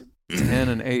girls 10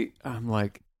 and 8, I'm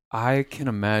like, I can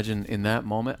imagine in that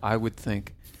moment, I would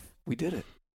think, we did it,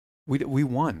 we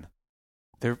won.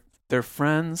 They're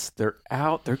friends. They're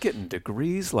out. They're getting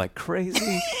degrees like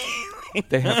crazy.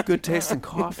 They have good taste in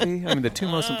coffee. I mean, the two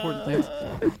most important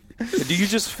things. Do you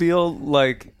just feel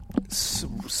like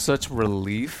such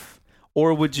relief?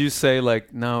 Or would you say,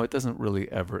 like, no, it doesn't really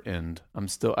ever end?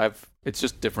 It's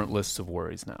just different lists of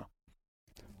worries now.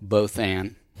 Both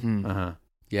and. Uh-huh.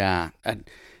 Yeah.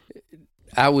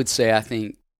 I would say, I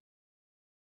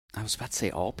was about to say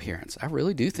all parents. I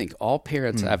really do think all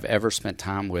parents I've ever spent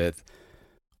time with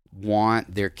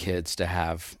want their kids to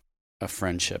have a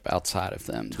friendship outside of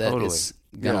them that is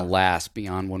going to last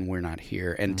beyond when we're not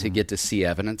here. And to get to see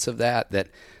evidence of that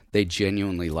they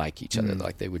genuinely like each other,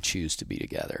 like they would choose to be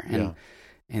together.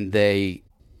 And they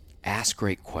ask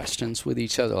great questions with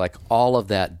each other. Like, all of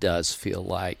that does feel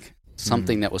like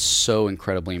something that was so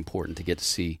incredibly important to get to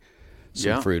see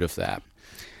some fruit of that.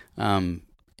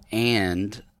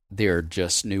 And there are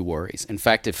just new worries. In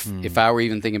fact, if I were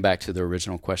even thinking back to the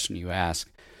original question you asked,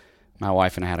 my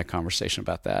wife and I had a conversation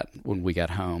about that when we got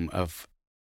home, of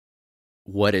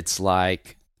what it's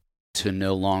like to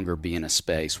no longer be in a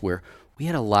space where we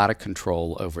had a lot of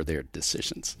control over their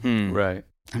decisions. Right.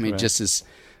 I mean, just as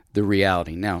the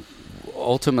reality. Now,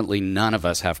 ultimately, none of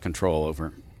us have control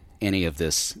over any of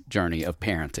this journey of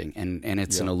parenting, and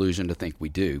it's an illusion to think we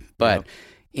do. But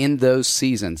in those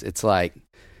seasons, it's like,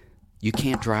 you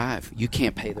can't drive. You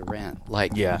can't pay the rent.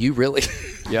 Like, you really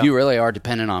you really are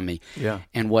dependent on me. Yeah.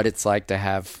 And what it's like to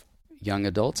have young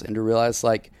adults and to realize,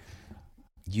 like,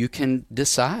 you can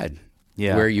decide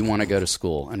where you want to go to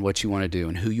school and what you want to do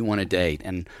and who you want to date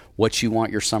and what you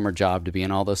want your summer job to be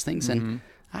and all those things. And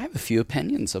I have a few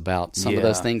opinions about some of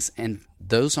those things, and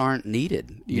those aren't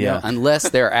needed, you know, unless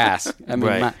they're asked. I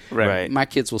mean, my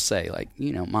kids will say, like,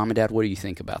 Mom and Dad, what do you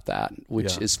think about that?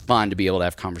 Which is fun to be able to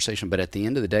have conversation. But at the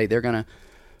end of the day, they're going to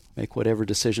make whatever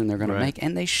decision they're going to make,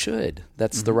 and they should.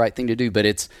 That's the right thing to do. But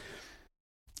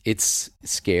it's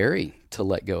scary to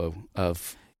let go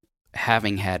of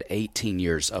having had 18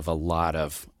 years of a lot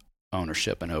of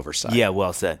ownership and oversight. Yeah,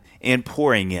 well said. And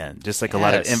pouring in, just like a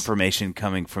lot of information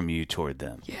coming from you toward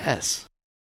them. Yes.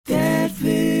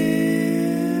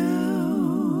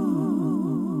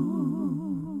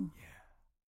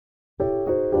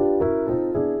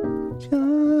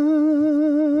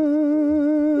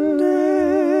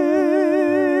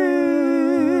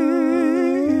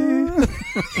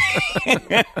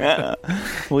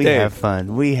 We have fun.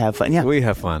 Yeah, we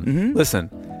have fun. Listen,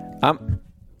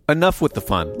 enough with the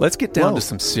fun. Let's get down to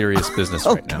some serious business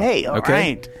right now. All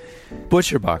right.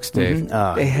 Butcher Box, Dave.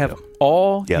 They have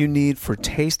all you need for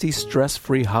tasty,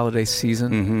 stress-free holiday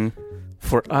season.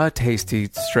 For a tasty,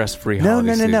 stress-free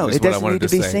holiday season. No. It doesn't need to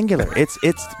be singular.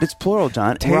 It's plural,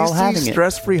 John. We're all having tasty, it.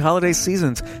 stress-free holiday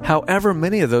seasons, however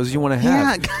many of those you want to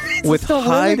have. Yeah, with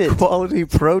high-quality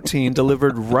protein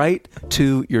delivered right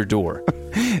to your door.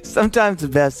 Sometimes the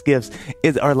best gifts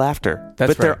are laughter.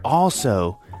 That's but they're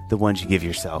also the ones you give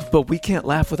yourself. But we can't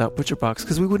laugh without ButcherBox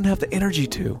because we wouldn't have the energy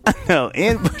to. No,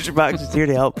 and ButcherBox is here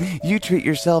to help you treat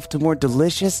yourself to more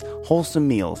delicious, wholesome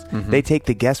meals. They take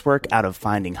the guesswork out of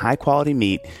finding high-quality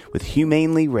meat with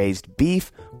humanely raised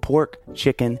beef, pork,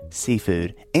 chicken,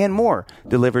 seafood, and more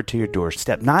delivered to your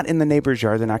doorstep. Not in the neighbor's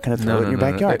yard. They're not going to throw it in your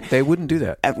backyard. They wouldn't do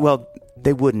that. Well,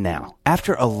 they would now.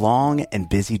 After a long and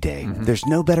busy day, there's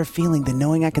no better feeling than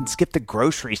knowing I can skip the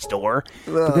grocery store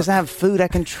because I have food I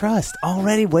can trust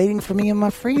already waiting for me in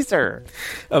my freezer.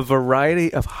 A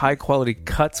variety of high-quality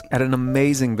cuts at an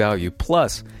amazing value,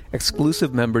 plus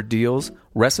exclusive member deals,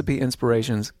 recipe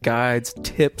inspirations, guides,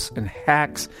 tips, and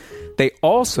hacks. They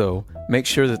also make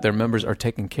sure that their members are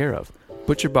taken care of.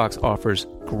 ButcherBox offers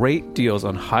great deals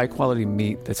on high-quality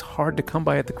meat that's hard to come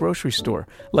by at the grocery store,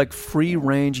 like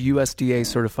free-range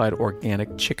USDA-certified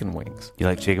organic chicken wings. You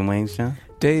like chicken wings, John?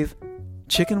 Dave,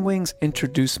 chicken wings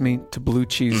introduced me to blue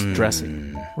cheese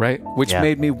dressing, right? Which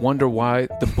made me wonder why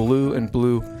the blue and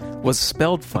blue was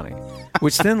spelled funny,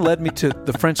 which then led me to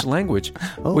the French language,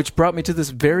 which brought me to this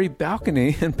very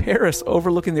balcony in Paris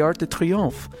overlooking the Arc de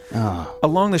Triomphe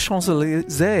along the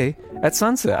Champs-Élysées at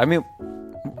sunset. I mean,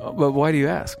 but why do you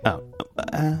ask? Well,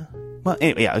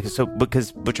 anyway, yeah. So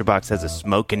because ButcherBox has a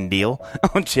smoking deal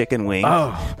on chicken wings,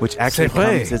 which actually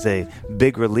comes as a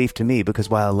big relief to me because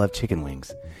while I love chicken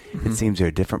wings, it seems they're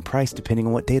a different price depending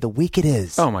on what day of the week it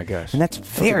is. Oh my gosh, and that's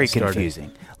very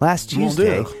confusing. Last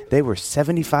Tuesday they were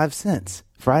 75 cents.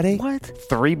 Friday, what?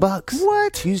 $3.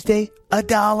 What? Tuesday,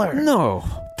 $1. No.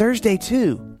 Thursday,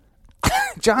 $2.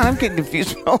 John, I'm getting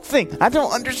confused with the whole thing. I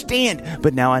don't understand.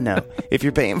 But now I know. If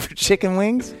you're paying for chicken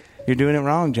wings, you're doing it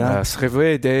wrong, John. C'est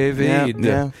vrai, David.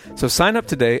 Yeah. So sign up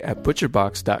today at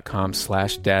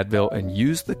butcherbox.com/Dadville and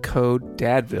use the code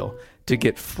Dadville to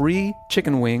get free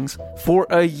chicken wings for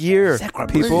a year. Sacre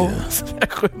people. bleu.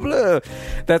 Sacre bleu.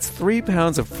 That's 3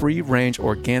 pounds of free-range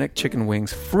organic chicken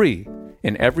wings free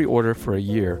in every order for a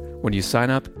year when you sign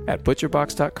up at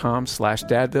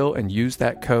butcherbox.com/Dadville and use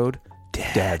that code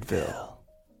Dadville.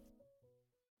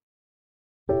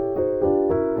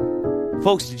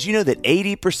 Folks, did you know that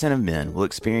 80% of men will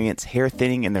experience hair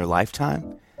thinning in their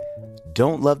lifetime?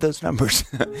 Don't love those numbers.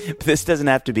 But this doesn't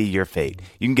have to be your fate.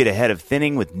 You can get ahead of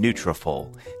thinning with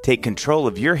Nutrafol. Take control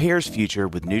of your hair's future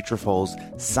with Nutrafol's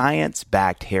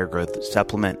science-backed hair growth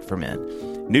supplement for men.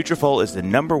 Nutrafol is the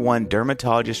 #1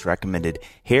 dermatologist-recommended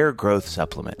hair growth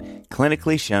supplement,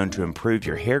 clinically shown to improve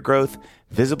your hair growth,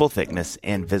 visible thickness,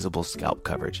 and visible scalp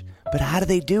coverage. But how do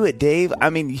they do it, Dave? I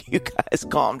mean, you guys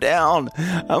calm down.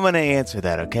 I'm going to answer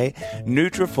that, okay?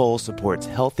 Nutrafol supports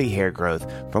healthy hair growth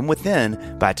from within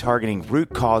by targeting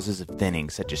root causes of thinning,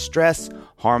 such as stress,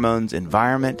 hormones,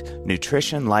 environment,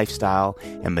 nutrition, lifestyle,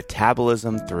 and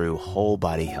metabolism through whole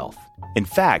body health. In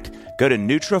fact, go to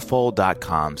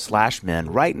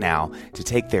Nutrafol.com/men right now to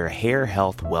take their hair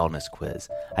health wellness quiz.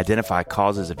 Identify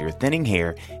causes of your thinning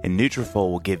hair, and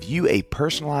Nutrafol will give you a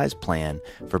personalized plan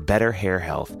for better hair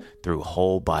health through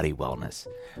whole body wellness.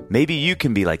 Maybe you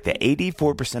can be like the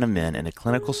 84% of men in a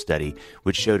clinical study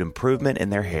which showed improvement in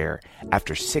their hair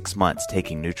after 6 months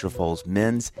taking Nutrafol's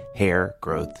men's hair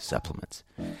growth supplements.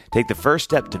 Take the first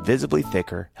step to visibly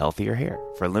thicker, healthier hair.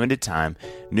 For a limited time,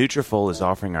 Nutrafol is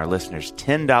offering our listeners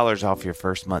 $10 off your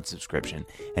first month subscription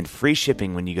and free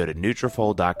shipping when you go to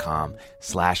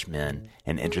Nutrafol.com/men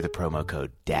and enter the promo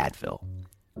code DADVILLE.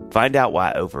 Find out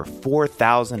why over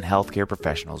 4,000 healthcare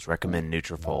professionals recommend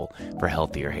Nutrafol for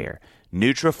healthier hair.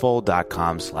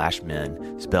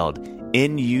 Nutrafol.com/men, spelled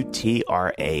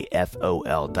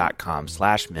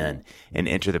Nutrafol.com/men, and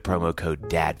enter the promo code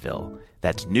DADVILLE.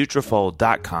 That's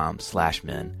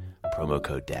Nutrafol.com/men, promo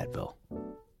code DADVILLE.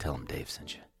 Tell them Dave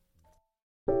sent you.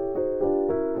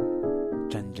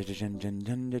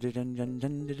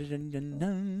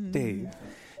 Dave.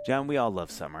 John, we all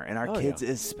love summer, and our kids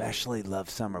especially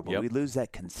love summer, but we lose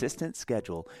that consistent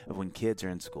schedule of when kids are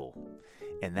in school.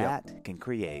 And that can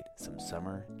create some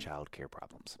summer childcare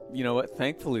problems. You know what?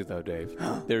 Thankfully, though, Dave,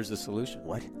 there's a solution.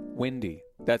 What? Windy.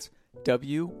 That's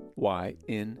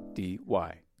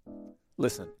WYNDY.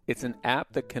 Listen, it's an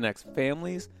app that connects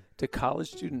families to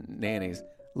college student nannies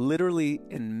literally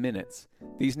in minutes.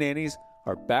 These nannies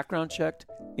are background checked,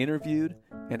 interviewed,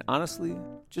 and honestly,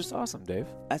 just awesome, Dave.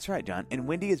 That's right, John. And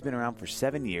Windy has been around for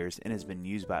 7 years and has been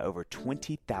used by over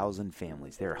 20,000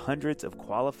 families. There are hundreds of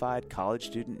qualified college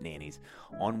student nannies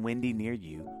on Windy near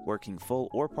you, working full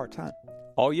or part-time.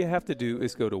 All you have to do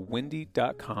is go to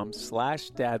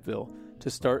windy.com/Dadville to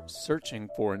start searching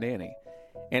for a nanny.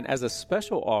 And as a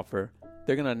special offer,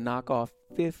 they're going to knock off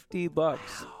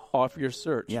 $50 off your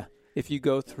search if you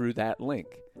go through that link.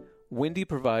 Windy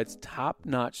provides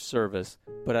top-notch service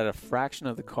but at a fraction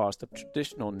of the cost of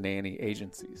traditional nanny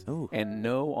agencies. Ooh. And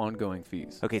no ongoing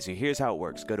fees. Okay, so here's how it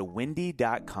works. Go to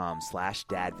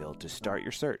Wendy.com/Dadville to start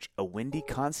your search. A Wendy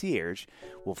concierge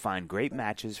will find great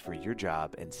matches for your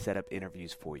job and set up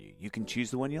interviews for you. You can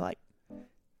choose the one you like.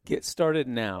 Get started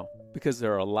now because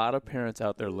there are a lot of parents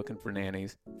out there looking for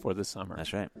nannies for the summer.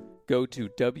 That's right. Go to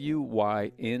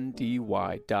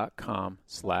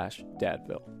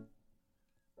wyndy.com/Dadville.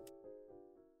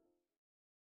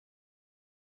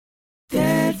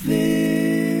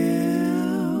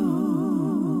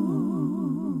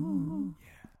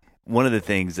 One of the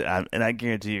things, and I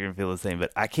guarantee you're going to feel the same,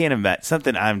 but I can't imagine,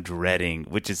 something I'm dreading,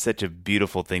 which is such a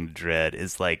beautiful thing to dread,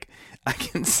 is like, I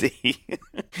can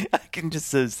just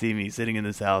so see me sitting in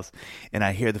this house, and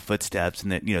I hear the footsteps,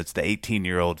 and then, it's the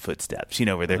 18-year-old footsteps,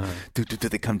 where they're,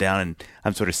 they come down, and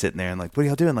I'm sort of sitting there, and like, what are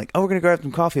y'all doing? Like, oh, we're going to grab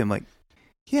some coffee. I'm like,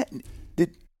 yeah,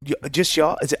 just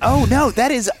y'all? Is it, oh, no, that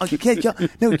is,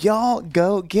 y'all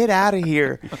go, get out of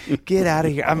here. Get out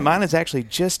of here. Mine is actually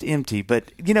just empty,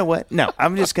 but you know what? No,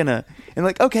 I'm just going to, and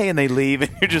like, okay, and they leave,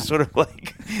 and you're just sort of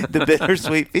like the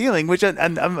bittersweet feeling, which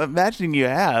I'm imagining you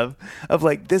have, of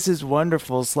like, this is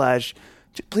wonderful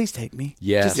 / please take me.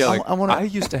 Yes. I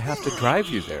used to have to drive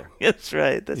you there. That's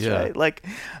right. That's right. Like,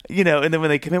 and then when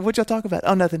they come in, what y'all talk about?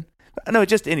 Oh, nothing. No,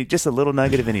 just a little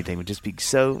nugget of anything would just be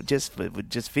would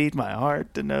just feed my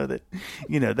heart to know that,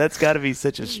 that's got to be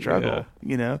such a struggle,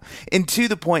 And to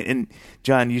the point, and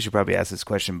John, you should probably ask this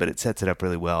question, but it sets it up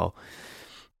really well.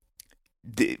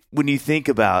 When you think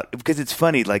about, because it's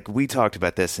funny, like we talked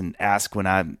about this, and ask when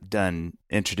I'm done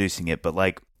introducing it, but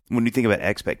like when you think about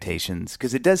expectations,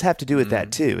 because it does have to do with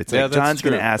that too. It's like John's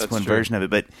going to ask one version of it,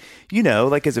 but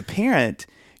like as a parent,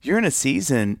 you're in a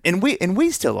season, and we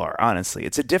still are, honestly.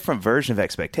 It's a different version of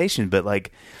expectation, but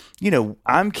like,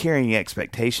 I'm carrying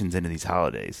expectations into these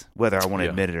holidays, whether I want to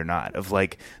admit it or not, of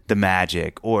like the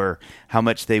magic or how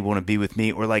much they want to be with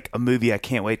me, or like a movie I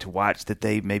can't wait to watch that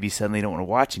they maybe suddenly don't want to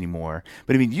watch anymore.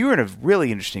 But I mean, you're in a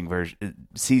really interesting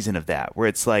season of that, where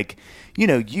it's like, you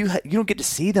don't get to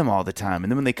see them all the time.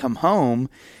 And then when they come home,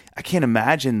 I can't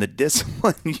imagine the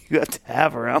discipline you have to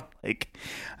have around, like,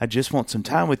 I just want some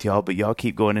time with y'all, but y'all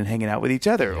keep going and hanging out with each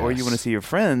other, or you want to see your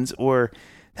friends, or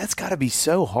that's got to be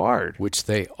so hard. Which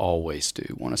they always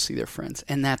do, want to see their friends.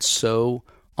 And that's so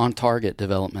on target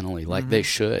developmentally, like they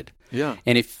should. Yeah.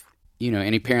 And if,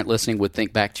 any parent listening would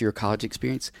think back to your college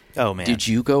experience. Oh, man. Did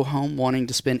you go home wanting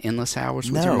to spend endless hours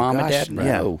with your mom and dad? No.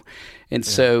 Yeah. And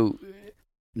so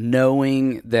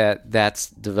knowing that that's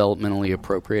developmentally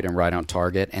appropriate and right on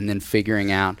target, and then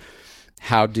figuring out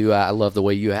I love the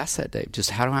way you asked that, Dave,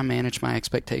 just how do I manage my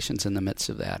expectations in the midst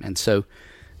of that? And so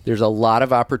there's a lot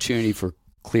of opportunity for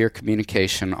clear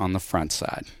communication on the front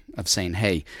side of saying,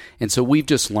 hey, and so we've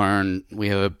just learned, we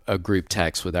have a group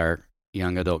text with our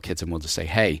young adult kids, and we'll just say,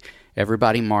 hey,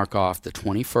 everybody mark off the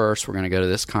 21st, we're going to go to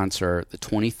this concert, the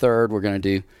 23rd, we're going to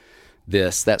do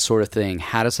this, that sort of thing.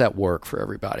 How does that work for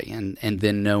everybody? And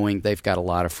then knowing they've got a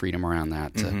lot of freedom around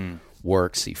that to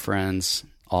work, see friends,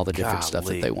 all the different stuff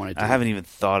that they want to do. I haven't even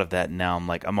thought of that. Now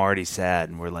I'm already sad,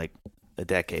 and we're like a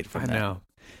decade from that. I know.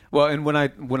 Well, and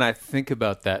when I think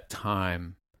about that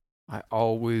time, I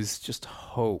always just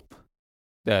hope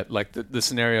that, like the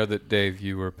scenario that Dave,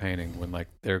 you were painting, when like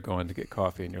they're going to get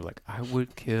coffee and you're like, I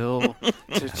would kill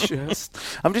to just.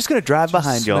 I'm just going to drive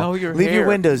behind y'all. Leave your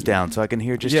windows down so I can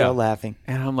hear y'all laughing.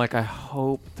 And I'm like, I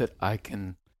hope that I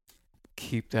can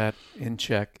keep that in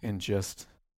check and just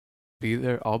be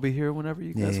there. I'll be here whenever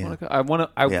you guys want to go. I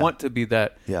want to be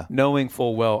that, knowing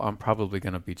full well I'm probably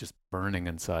going to be just burning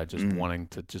inside, just wanting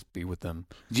to just be with them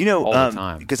all the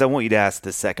time. Because I want you to ask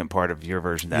the second part of your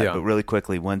version of that, but really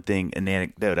quickly, an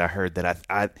anecdote I heard that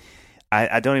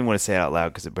I don't even want to say it out loud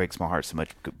because it breaks my heart so much,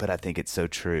 but I think it's so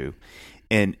true.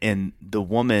 And so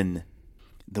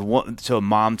a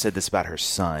mom said this about her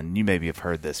son. You maybe have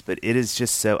heard this, but it is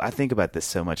just so, I think about this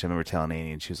so much. I remember telling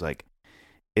Annie, and she was like,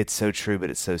 it's so true, but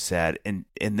it's so sad. And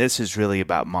this is really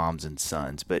about moms and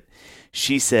sons. But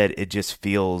she said it just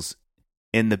feels,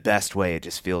 in the best way, it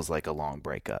just feels like a long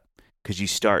breakup. Because you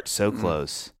start so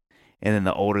close, and then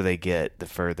the older they get, the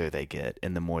further they get,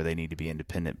 and the more they need to be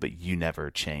independent, but you never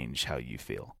change how you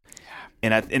feel.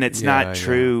 And it's not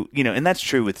true, and that's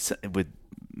true with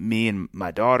me and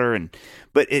my daughter,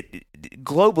 but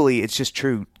globally it's just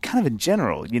true kind of in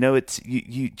general. It's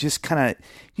you just kind of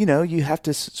you have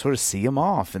to sort of see them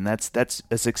off, and that's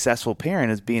a successful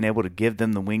parent, is being able to give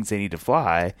them the wings they need to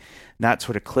fly, not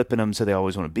sort of clipping them so they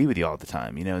always want to be with you all the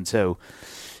time. And so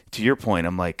to your point,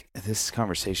 I'm like, this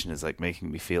conversation is like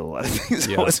making me feel a lot of things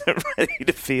I wasn't ready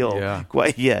to feel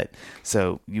quite yet.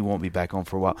 So you won't be back on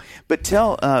for a while. But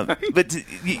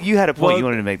you had a point you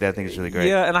wanted to make that I think is really great.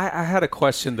 Yeah, and I had a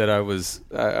question that I was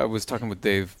talking with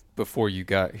Dave before you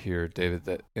got here,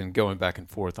 David, and going back and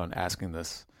forth on asking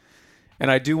this. And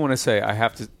I do want to say I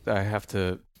have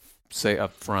to say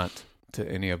up front to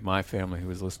any of my family who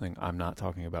is listening, I'm not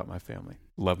talking about my family.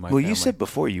 Love my family. Well, you said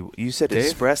before, you said Dave?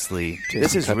 Expressly,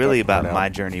 this is really about my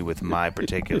journey with my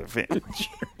particular family.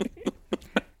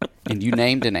 And you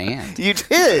named an aunt. You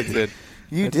did.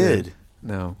 You did.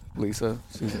 No, Lisa,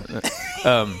 Susan.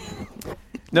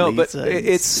 No, Lisa, but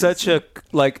it's such a,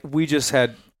 like, we just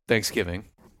had Thanksgiving.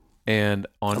 And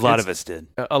on a lot of us did.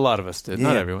 A lot of us did,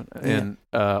 not everyone. Yeah. And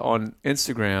on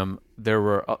Instagram, there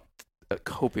were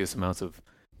copious amounts of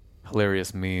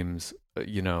hilarious memes,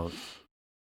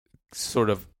 sort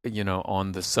of,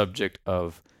 on the subject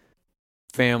of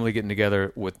family getting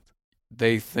together with,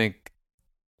 they think,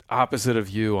 opposite of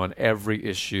you on every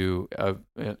issue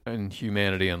in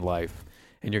humanity and life.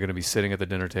 And you're going to be sitting at the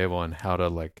dinner table and how to,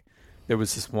 like, there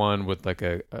was this one with like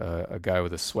a guy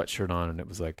with a sweatshirt on, and it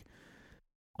was like,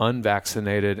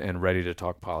 unvaccinated and ready to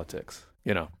talk politics,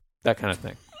 that kind of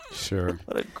thing. Sure.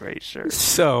 What a great shirt.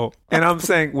 So, and I'm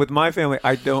saying with my family,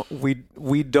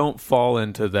 we don't fall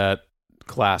into that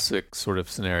classic sort of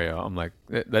scenario. I'm like,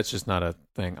 that's just not a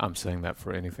thing. I'm saying that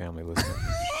for any family listening.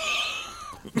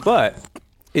 But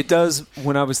it does,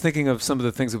 when I was thinking of some of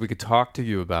the things that we could talk to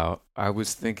you about, I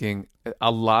was thinking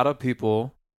a lot of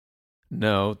people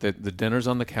know that the dinner's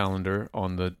on the calendar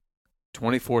on the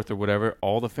 24th or whatever,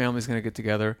 all the family's going to get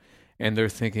together, and they're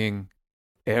thinking,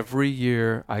 every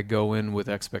year I go in with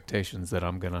expectations that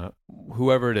I'm going to,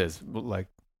 whoever it is, like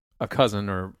a cousin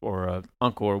or a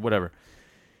uncle or whatever,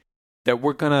 that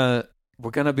we're going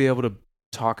to be able to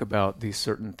talk about these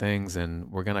certain things,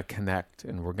 and we're going to connect,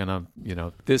 and we're going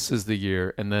to, this is the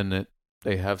year, and then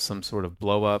they have some sort of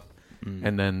blow up,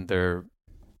 and then their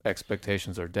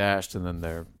expectations are dashed, and then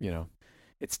they're,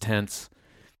 it's tense.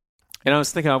 And I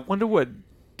was thinking, I wonder what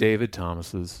David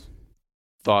Thomas's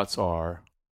thoughts are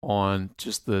on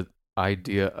just the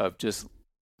idea of just,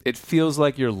 it feels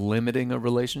like you're limiting a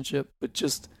relationship, but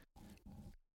just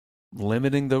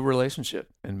limiting the relationship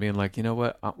and being like, you know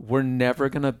what, we're never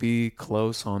going to be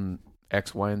close on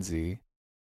X, Y, and Z.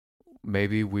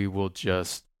 Maybe we will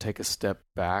just take a step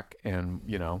back and,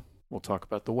 we'll talk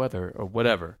about the weather or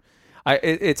whatever. I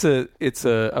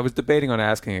was debating on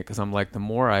asking it because I'm like, the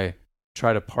more I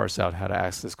try to parse out how to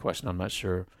ask this question, I'm not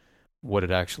sure what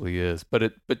it actually is, but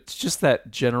it's just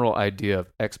that general idea of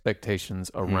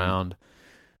expectations around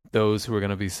those who are going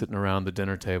to be sitting around the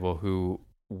dinner table, who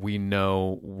we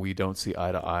know we don't see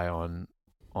eye to eye on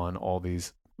all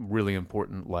these really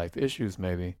important life issues,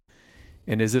 maybe.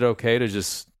 And is it okay to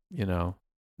just,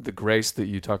 the grace that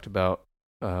you talked about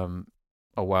a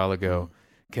while ago,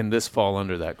 can this fall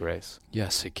under that grace?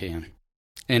 Yes, it can,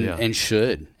 and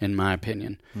should, in my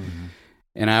opinion. Mm-hmm.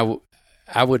 And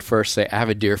I would first say, I have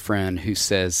a dear friend who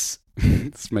says,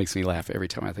 this makes me laugh every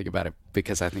time I think about it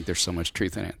because I think there's so much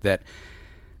truth in it, that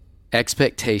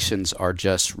expectations are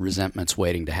just resentments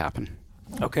waiting to happen.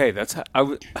 Okay,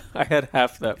 I had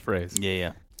half that phrase.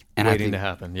 Yeah. And waiting to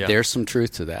happen, yeah. There's some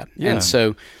truth to that. Yeah. And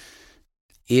so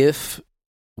if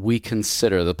we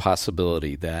consider the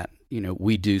possibility that,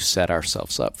 we do set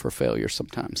ourselves up for failure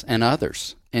sometimes, and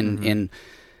others, in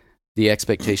the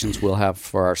expectations we'll have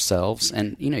for ourselves.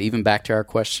 And, even back to our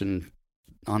question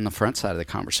on the front side of the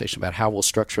conversation about how we'll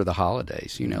structure the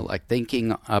holidays, like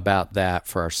thinking about that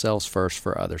for ourselves first,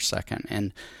 for others second.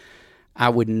 And I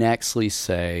would nextly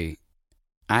say,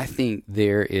 I think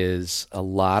there is a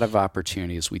lot of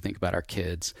opportunity as we think about our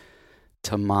kids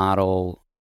to model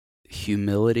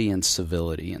humility and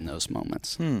civility in those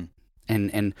moments.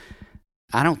 And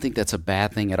I don't think that's a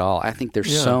bad thing at all. I think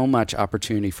there's so much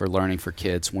opportunity for learning for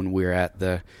kids when we're at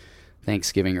the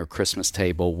Thanksgiving or Christmas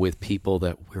table with people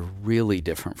that we're really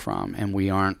different from, and we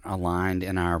aren't aligned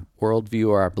in our worldview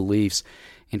or our beliefs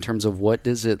in terms of what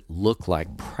does it look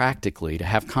like practically to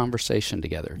have conversation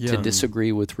together, to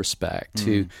disagree with respect,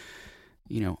 to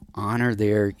honor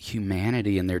their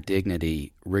humanity and their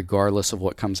dignity regardless of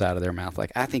what comes out of their mouth.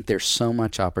 Like, I think there's so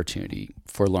much opportunity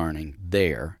for learning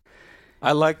there.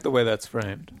 I like the way that's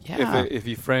framed. Yeah. If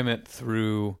you frame it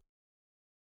through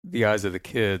the eyes of the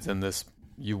kids, and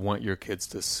you want your kids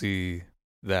to see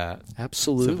that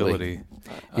civility.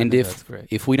 And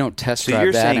if we don't test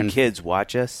drive that, so you're saying kids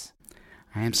watch us?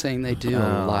 I am saying they do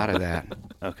a lot of that.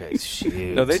 Okay,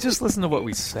 shoot. No, they just listen to what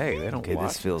we say. They don't watch. Okay,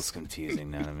 this feels confusing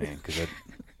now to me because I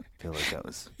feel like that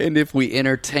was. And if we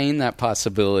entertain that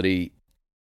possibility,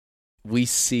 we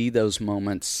see those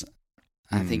moments,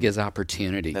 I think, as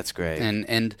opportunity. That's great.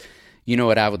 And you know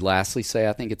what I would lastly say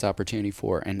I think it's opportunity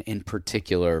for, and in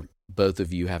particular, both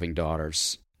of you having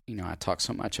daughters, I talk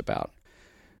so much about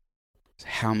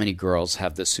how many girls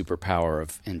have the superpower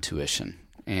of intuition.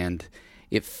 And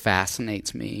it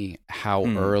fascinates me how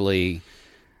early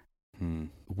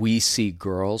we see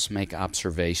girls make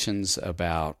observations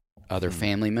about other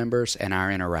family members and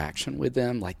our interaction with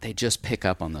them. Like, they just pick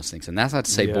up on those things. And that's not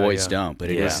to say boys don't, but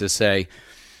it is to say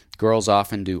girls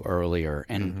often do earlier.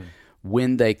 And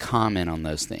when they comment on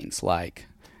those things, like,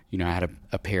 I had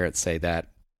a parent say that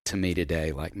to me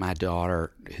today, like, my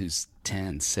daughter, who's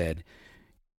 10, said,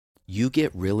 "You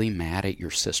get really mad at your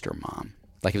sister, Mom."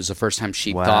 Like, it was the first time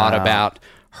she thought about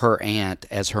her aunt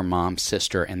as her mom's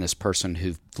sister and this person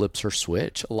who flips her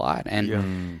switch a lot.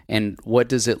 And what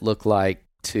does it look like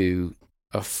to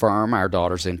affirm our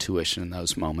daughter's intuition in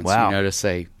those moments? To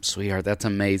say, "Sweetheart, that's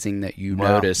amazing that you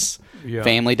notice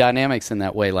family dynamics in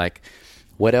that way." Like,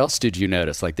 what else did you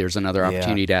notice? Like, there's another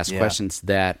opportunity to ask questions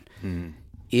that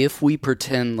if we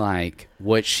pretend like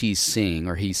what she's seeing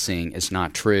or he's seeing is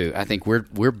not true, I think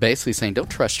we're basically saying, don't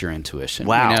trust your intuition.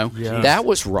 That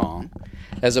was wrong,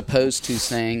 as opposed to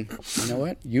saying, you know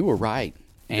what, you were right.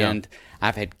 And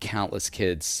I've had countless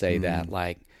kids say that.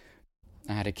 Like,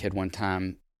 I had a kid one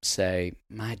time say,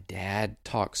 "My dad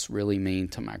talks really mean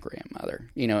to my grandmother."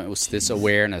 It was this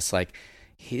awareness, like,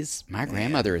 my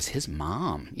grandmother is his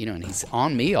mom, and he's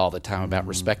on me all the time about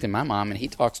respecting my mom, and he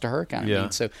talks to her kind of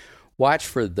mean. So watch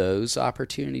for those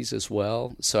opportunities as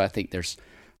well. So I think there's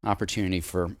opportunity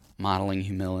for modeling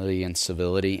humility and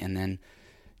civility, and then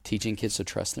teaching kids to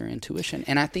trust their intuition.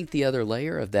 And I think the other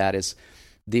layer of that is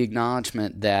the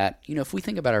acknowledgement that, if we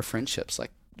think about our friendships,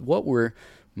 like what we're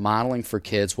modeling for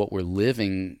kids, what we're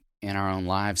living in our own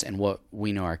lives, and what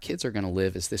we know our kids are going to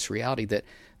live, is this reality that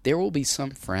there will be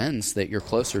some friends that you're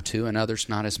closer to and others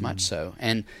not as much so.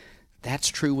 And that's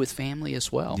true with family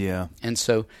as well. Yeah. And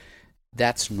so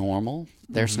that's normal.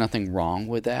 There's nothing wrong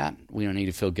with that. We don't need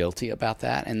to feel guilty about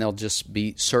that. And there'll just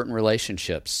be certain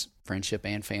relationships, friendship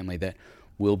and family, that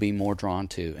we'll be more drawn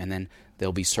to. And then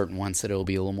there'll be certain ones that it'll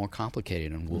be a little more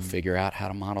complicated, and we'll figure out how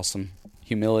to model some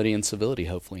humility and civility,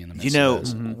 hopefully, in the midst of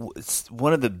those. It's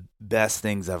one of the best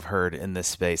things I've heard in this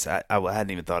space. I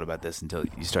hadn't even thought about this until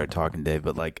you started talking, Dave,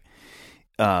 but like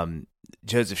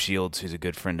Joseph Shields, who's a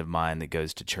good friend of mine that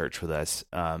goes to church with us,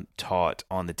 taught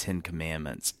on the 10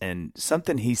 Commandments. And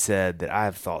something he said that I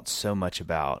have thought so much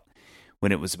about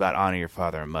when it was about honor your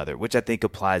father and mother, which I think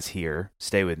applies here,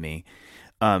 stay with me,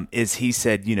 is he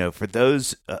said, for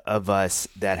those of us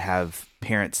that have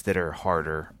parents that are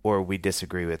harder or we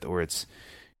disagree with, or it's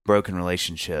broken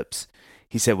relationships,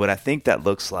 he said, what I think that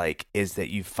looks like is that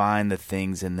you find the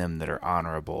things in them that are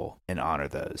honorable and honor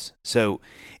those. So,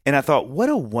 and I thought, what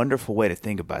a wonderful way to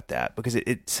think about that, because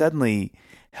it suddenly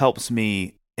helps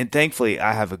me. And thankfully,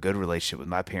 I have a good relationship with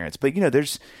my parents. But,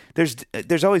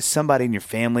 there's always somebody in your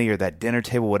family or that dinner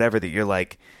table, whatever, that you're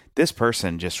like, this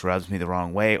person just rubs me the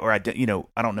wrong way, or I don't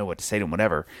know what to say to them,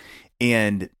 whatever.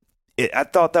 And I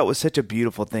thought that was such a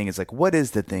beautiful thing. It's like, what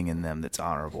is the thing in them that's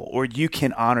honorable, or you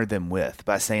can honor them with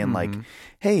by saying like,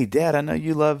 "Hey, Dad, I know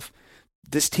you love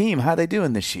this team. How are they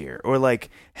doing this year?" Or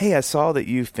like, "Hey, I saw that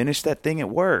you finished that thing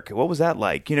at work. What was that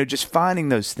like?" Just finding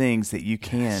those things that you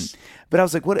can. Yes. But I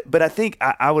was like, what? But I think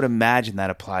I would imagine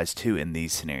that applies too in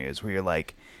these scenarios where you're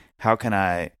like, how can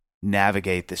I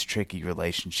navigate this tricky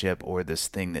relationship or this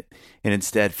thing that, and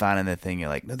instead finding the thing you're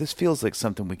like, no, this feels like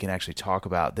something we can actually talk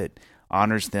about that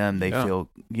honors them. They feel,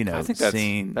 I think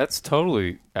seen. That's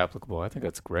totally applicable. I think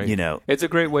that's great. It's a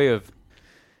great way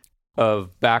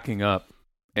of backing up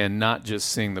and not just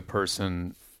seeing the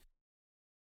person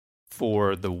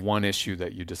for the one issue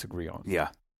that you disagree on. Yeah.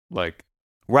 Like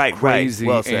crazy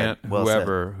well aunt,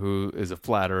 whoever who is a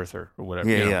flat earther or whatever.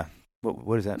 Yeah.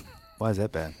 What is that? Why is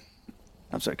that bad?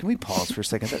 I'm sorry, can we pause for a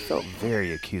second? That felt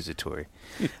very accusatory.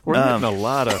 We're getting a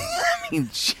lot of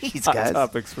jeez, hot guys.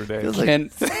 topics for days.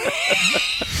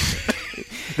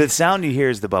 The sound you hear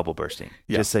is the bubble bursting,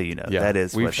 just so you know. That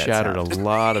is We've what that shattered sounds. a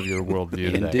lot of your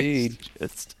worldview today. Indeed.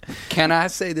 Can I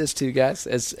say this too, guys,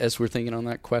 as we're thinking on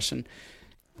that question?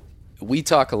 We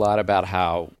talk a lot about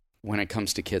how when it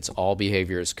comes to kids, all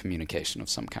behavior is communication of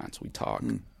some kind. We talk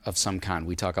of some kind.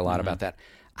 We talk a lot about that.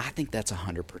 I think that's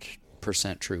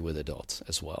 100% true with adults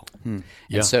as well. And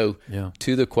so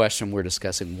to the question we're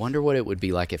discussing, wonder what it would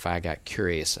be like if I got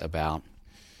curious about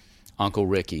Uncle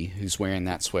Ricky, who's wearing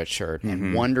that sweatshirt,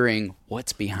 and wondering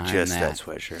what's behind just that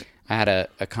sweatshirt. I had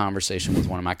a conversation with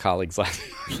one of my colleagues last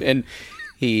night, and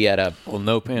he had a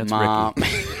no pants mom.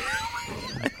 Ricky.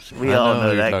 We all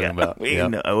know that guy. About. We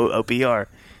know OPR.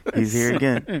 He's here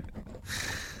again.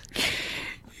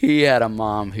 he had a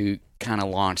mom who kind of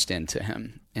launched into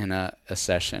him in a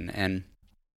session, and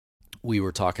we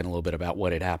were talking a little bit about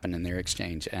what had happened in their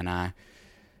exchange, and I,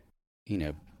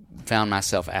 found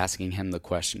myself asking him the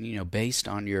question, based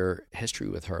on your history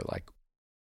with her, like,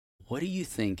 what do you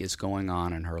think is going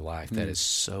on in her life that is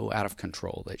so out of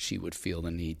control that she would feel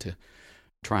the need to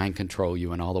try and control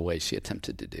you in all the ways she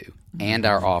attempted to do? And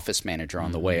our office manager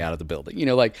on the way out of the building.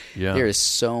 There is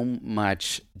so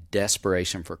much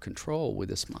desperation for control with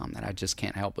this mom that I just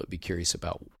can't help but be curious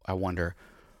about. I wonder,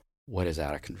 what is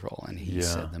out of control? And he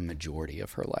said the majority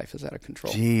of her life is out of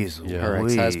control. Jeez, her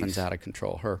ex-husband's out of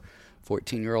control. Her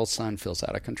 14-year-old son feels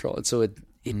out of control. And so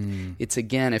it's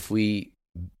again, if we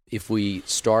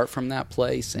start from that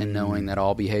place and knowing that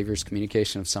all behavior is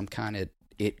communication of some kind,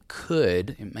 it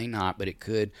may not, but it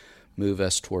could move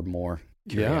us toward more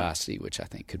curiosity, which I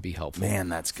think could be helpful. Man,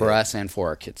 that's good. For us and for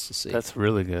our kids to see. That's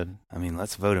really good. I mean,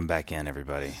 let's vote him back in,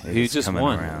 everybody. He just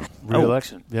won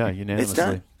re-election. Yeah, unanimously. It's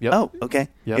done? Yep. Oh, okay.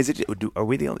 Yep. Are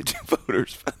we the only two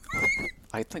voters?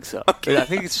 I think so. Okay. I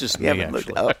think it's just me,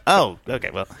 actually. Okay.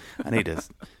 Well, I need to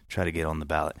try to get on the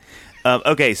ballot.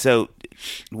 Okay, so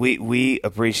we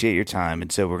appreciate your time,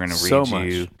 and so we're going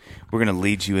to We're going to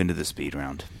lead you into the speed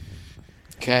round.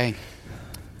 Okay.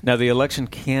 Now, the election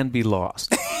can be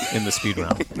lost in the speed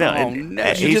round. No.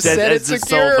 He just said said as it's the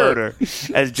sole secure. voter,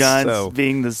 as John's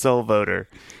being the sole voter.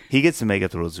 He gets to make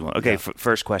up the rules he wants. Okay,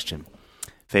 first question.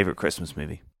 Favorite Christmas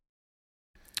movie?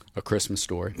 A Christmas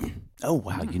Story. Oh,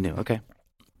 wow, you knew. Okay.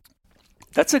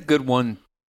 That's a good one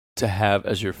to have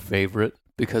as your favorite,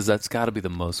 because that's got to be the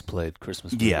most played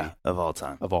Christmas movie of all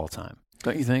time.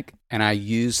 Don't you think? And I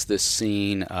use the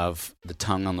scene of the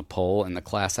tongue on the pole in the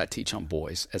class I teach on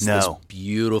boys as this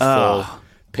beautiful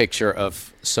picture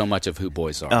of so much of who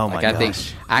boys are. Oh, my gosh. I think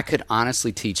I could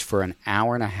honestly teach for an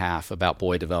hour and a half about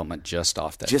boy development just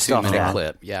off that 2-minute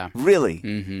clip. Yeah. Really?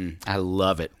 Mm-hmm. I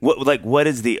love it. What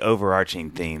is the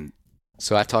overarching theme?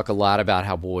 So I talk a lot about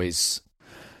how boys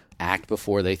act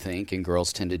before they think, and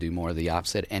girls tend to do more of the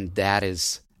opposite. And that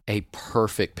is a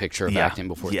perfect picture of acting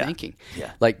before thinking.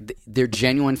 Yeah. Like their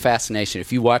genuine fascination.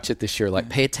 If you watch it this year, like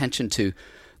pay attention to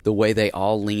the way they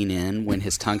all lean in when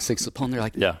his tongue sticks upon. They're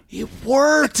like, it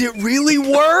worked. It really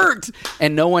worked.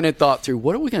 And no one had thought through,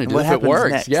 what are we going to do if it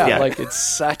works? Next? Yeah, like it's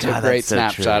such a great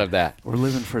snapshot of that. We're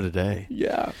living for today.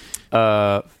 Yeah.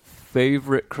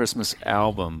 Favorite Christmas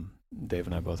album? Dave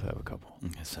and I both have a couple.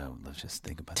 Okay, so let's just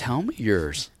think about Tell me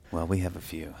yours. Well, we have a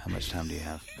few. How much time do you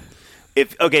have?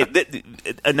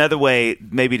 Another way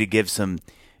maybe to give some,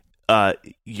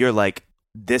 you're like,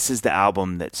 this is the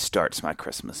album that starts my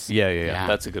Christmas. Yeah.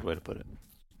 That's a good way to put it.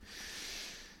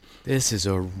 This is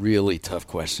a really tough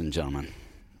question, gentlemen,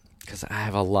 because I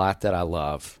have a lot that I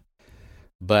love.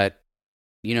 But,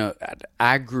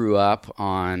 I grew up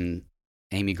on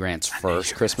Amy Grant's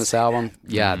first Christmas album.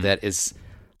 Yeah, that is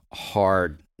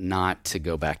hard not to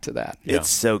go back to that. It's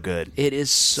so good. It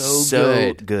is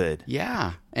so good.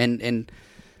 Yeah. And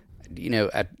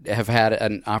I have had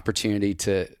an opportunity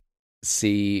to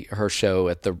see her show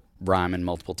at the Ryman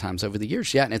multiple times over the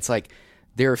years. Yeah. And it's like,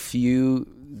 there are a few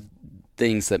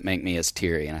things that make me as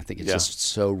teary. And I think it's just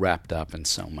so wrapped up in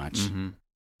so much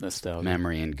nostalgia,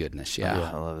 memory, and goodness. Yeah.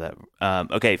 I love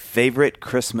that. Okay. Favorite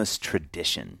Christmas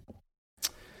tradition?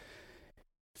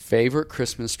 Favorite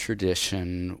Christmas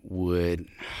tradition we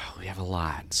have a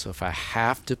lot. So if I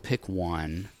have to pick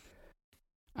one,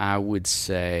 I would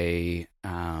say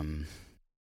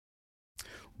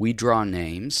we draw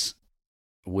names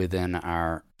within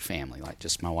our family, like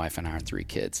just my wife and our 3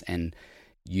 kids. And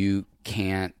you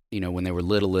can't, when they were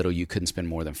little, you couldn't spend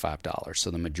more than $5.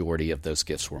 So the majority of those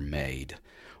gifts were made.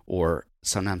 Or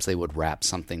sometimes they would wrap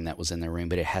something that was in their room,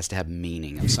 but it has to have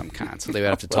meaning of some kind. So they would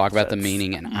have to talk about the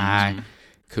meaning, and I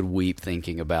could weep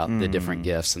thinking about the different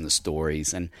gifts and the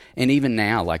stories. And even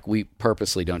now, like, we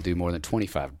purposely don't do more than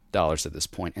 $25 at this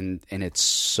point. And it's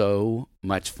so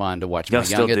much fun to watch my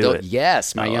young adult.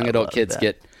 Yes, my young adult kids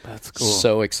get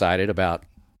so excited about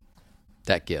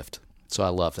that gift. So I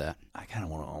love that. I kind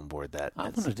of want to onboard that. I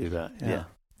want to do that. Yeah.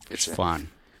 It's fun.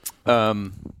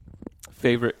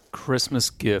 Favorite Christmas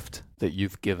gift that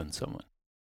you've given someone?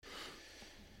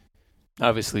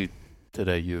 Obviously,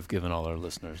 today you have given all our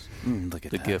listeners the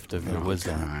gift of your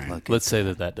wisdom. Let's say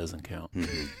that doesn't count.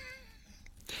 Mm-hmm.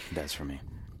 It does for me.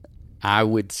 I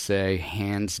would say,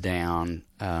 hands down,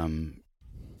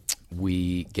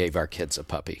 we gave our kids a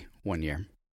puppy one year.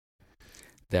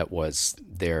 That was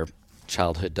their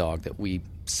childhood dog that we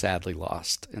sadly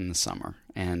lost in the summer.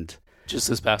 And just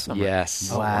this past summer?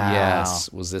 Yes. Wow. Yes.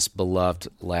 Was this beloved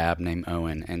lab named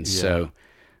Owen. And so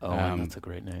Owen, that's a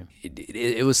great name.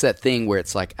 It was that thing where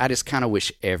it's like, I just kind of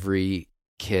wish every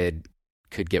kid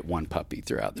could get one puppy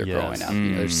throughout their growing up.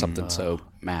 There's something so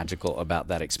magical about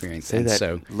that experience. Say and that.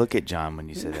 So, Look at John when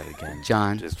you say that again.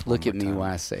 John, Just look one at more me time.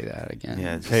 while I say that again.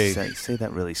 Yeah, just Hey. say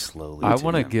that really slowly. I to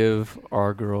want to him. give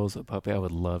our girls a puppy. I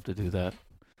would love to do that,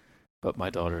 but my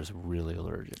daughter is really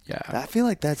allergic. Yeah. I feel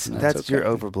like that's That's you're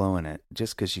okay. overblowing it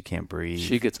just because you can't breathe.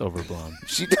 She gets overblown.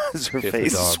 She does. Her If the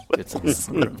face. dog gets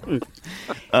in the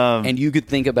And you could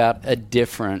think about a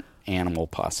different animal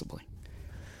possibly.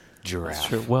 Giraffe. That's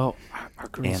true. Well, our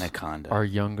girls, Anaconda. our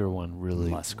younger one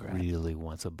really Muskrat.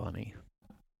 wants a bunny.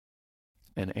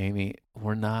 And Amy,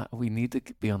 we need to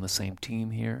be on the same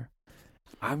team here.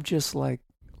 I'm just like,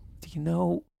 do you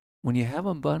know when you have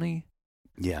a bunny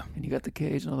Yeah. and you got the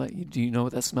cage and all that, do you know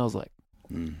what that smells like?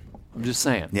 Mm. I'm just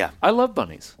saying. Yeah. I love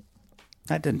bunnies.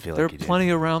 That didn't feel There are like you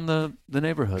plenty around the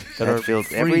neighborhood that That are feels,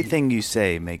 free. everything you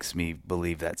say makes me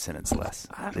believe that sentence less.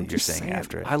 I'm that you're just saying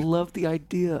after it. I love the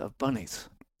idea of bunnies.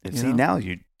 And you see, know? now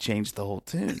you changed the whole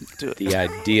tune to it. The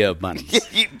idea of bunnies.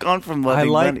 You've gone from I loving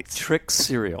like bunnies. Trick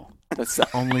cereal. That's the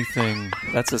only thing.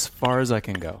 That's as far as I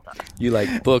can go. You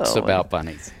like books Oh, about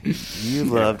bunnies. You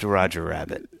loved Roger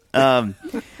Rabbit.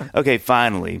 Okay,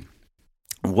 finally,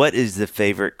 what is the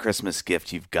favorite Christmas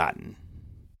gift you've gotten?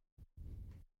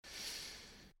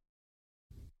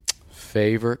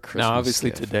 Favorite Christmas Now, obviously,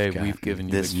 gift today I've gotten. we've given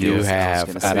you This the You feels- gift. I was have.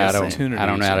 gonna And say I the don't. same. I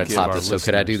don't know how to Give top our this. So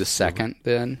could I do the listeners- second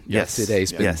then? Yes.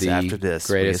 Today's been Yes, the after this,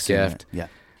 we greatest assume gift that. Yeah.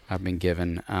 I've been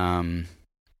given.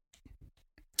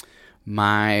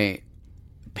 My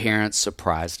parents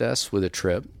surprised us with a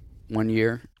trip one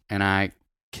year, and I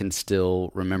can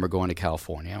still remember going to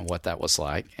California and what that was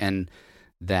like, and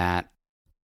that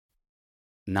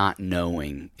not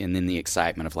knowing, and then the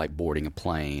excitement of like boarding a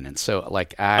plane, and so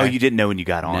like Oh, you didn't know when you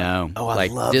got on? no, Oh, I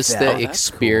like love just that. the Oh, that's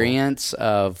experience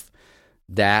of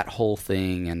that whole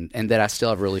thing, and that I still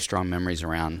have really strong memories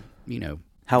around.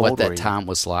 How what old were that you? time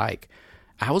was like.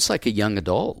 I was like a young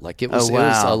adult. Like it was, Oh, it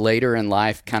was wow. a later in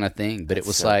life kind of thing, but it That's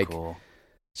was so like cool.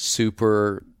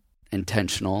 super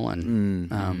intentional and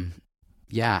Mhm.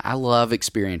 yeah, I love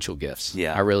experiential gifts.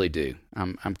 Yeah. I really do.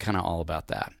 I'm kind of all about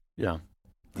that. Yeah.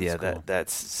 Yeah, cool.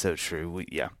 that's so true.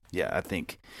 Yeah, I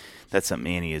think that's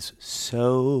something Annie is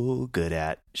so good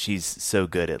at. She's so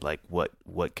good at like what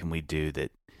can we do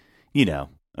that,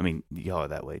 I mean, y'all are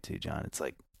that way too, John. It's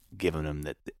like giving them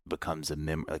that becomes a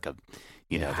like a,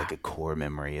 like a core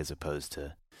memory as opposed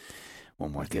to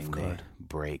one more gift thing they card.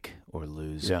 break or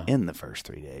lose Yeah. in the first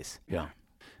 3 days. Yeah.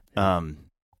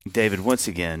 David, once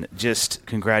again, just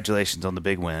congratulations on the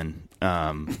big win.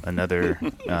 Another.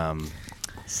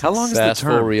 How long is the Successful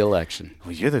term? re-election.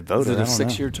 Well, you're the voter. Is it I a don't know.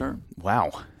 6-year term?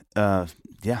 Wow.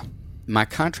 Yeah. My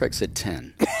contract's at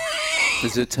 10.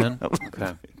 Is it 10?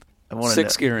 Okay. I want to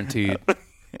 6 guaranteed.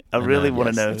 I really then, want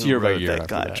to yes, know it's who year by wrote year that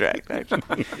after that. contract.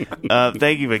 Actually,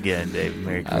 thank you again, Dave.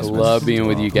 Merry I Christmas. love being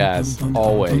with you guys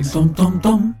always. Dum, dum,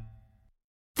 dum.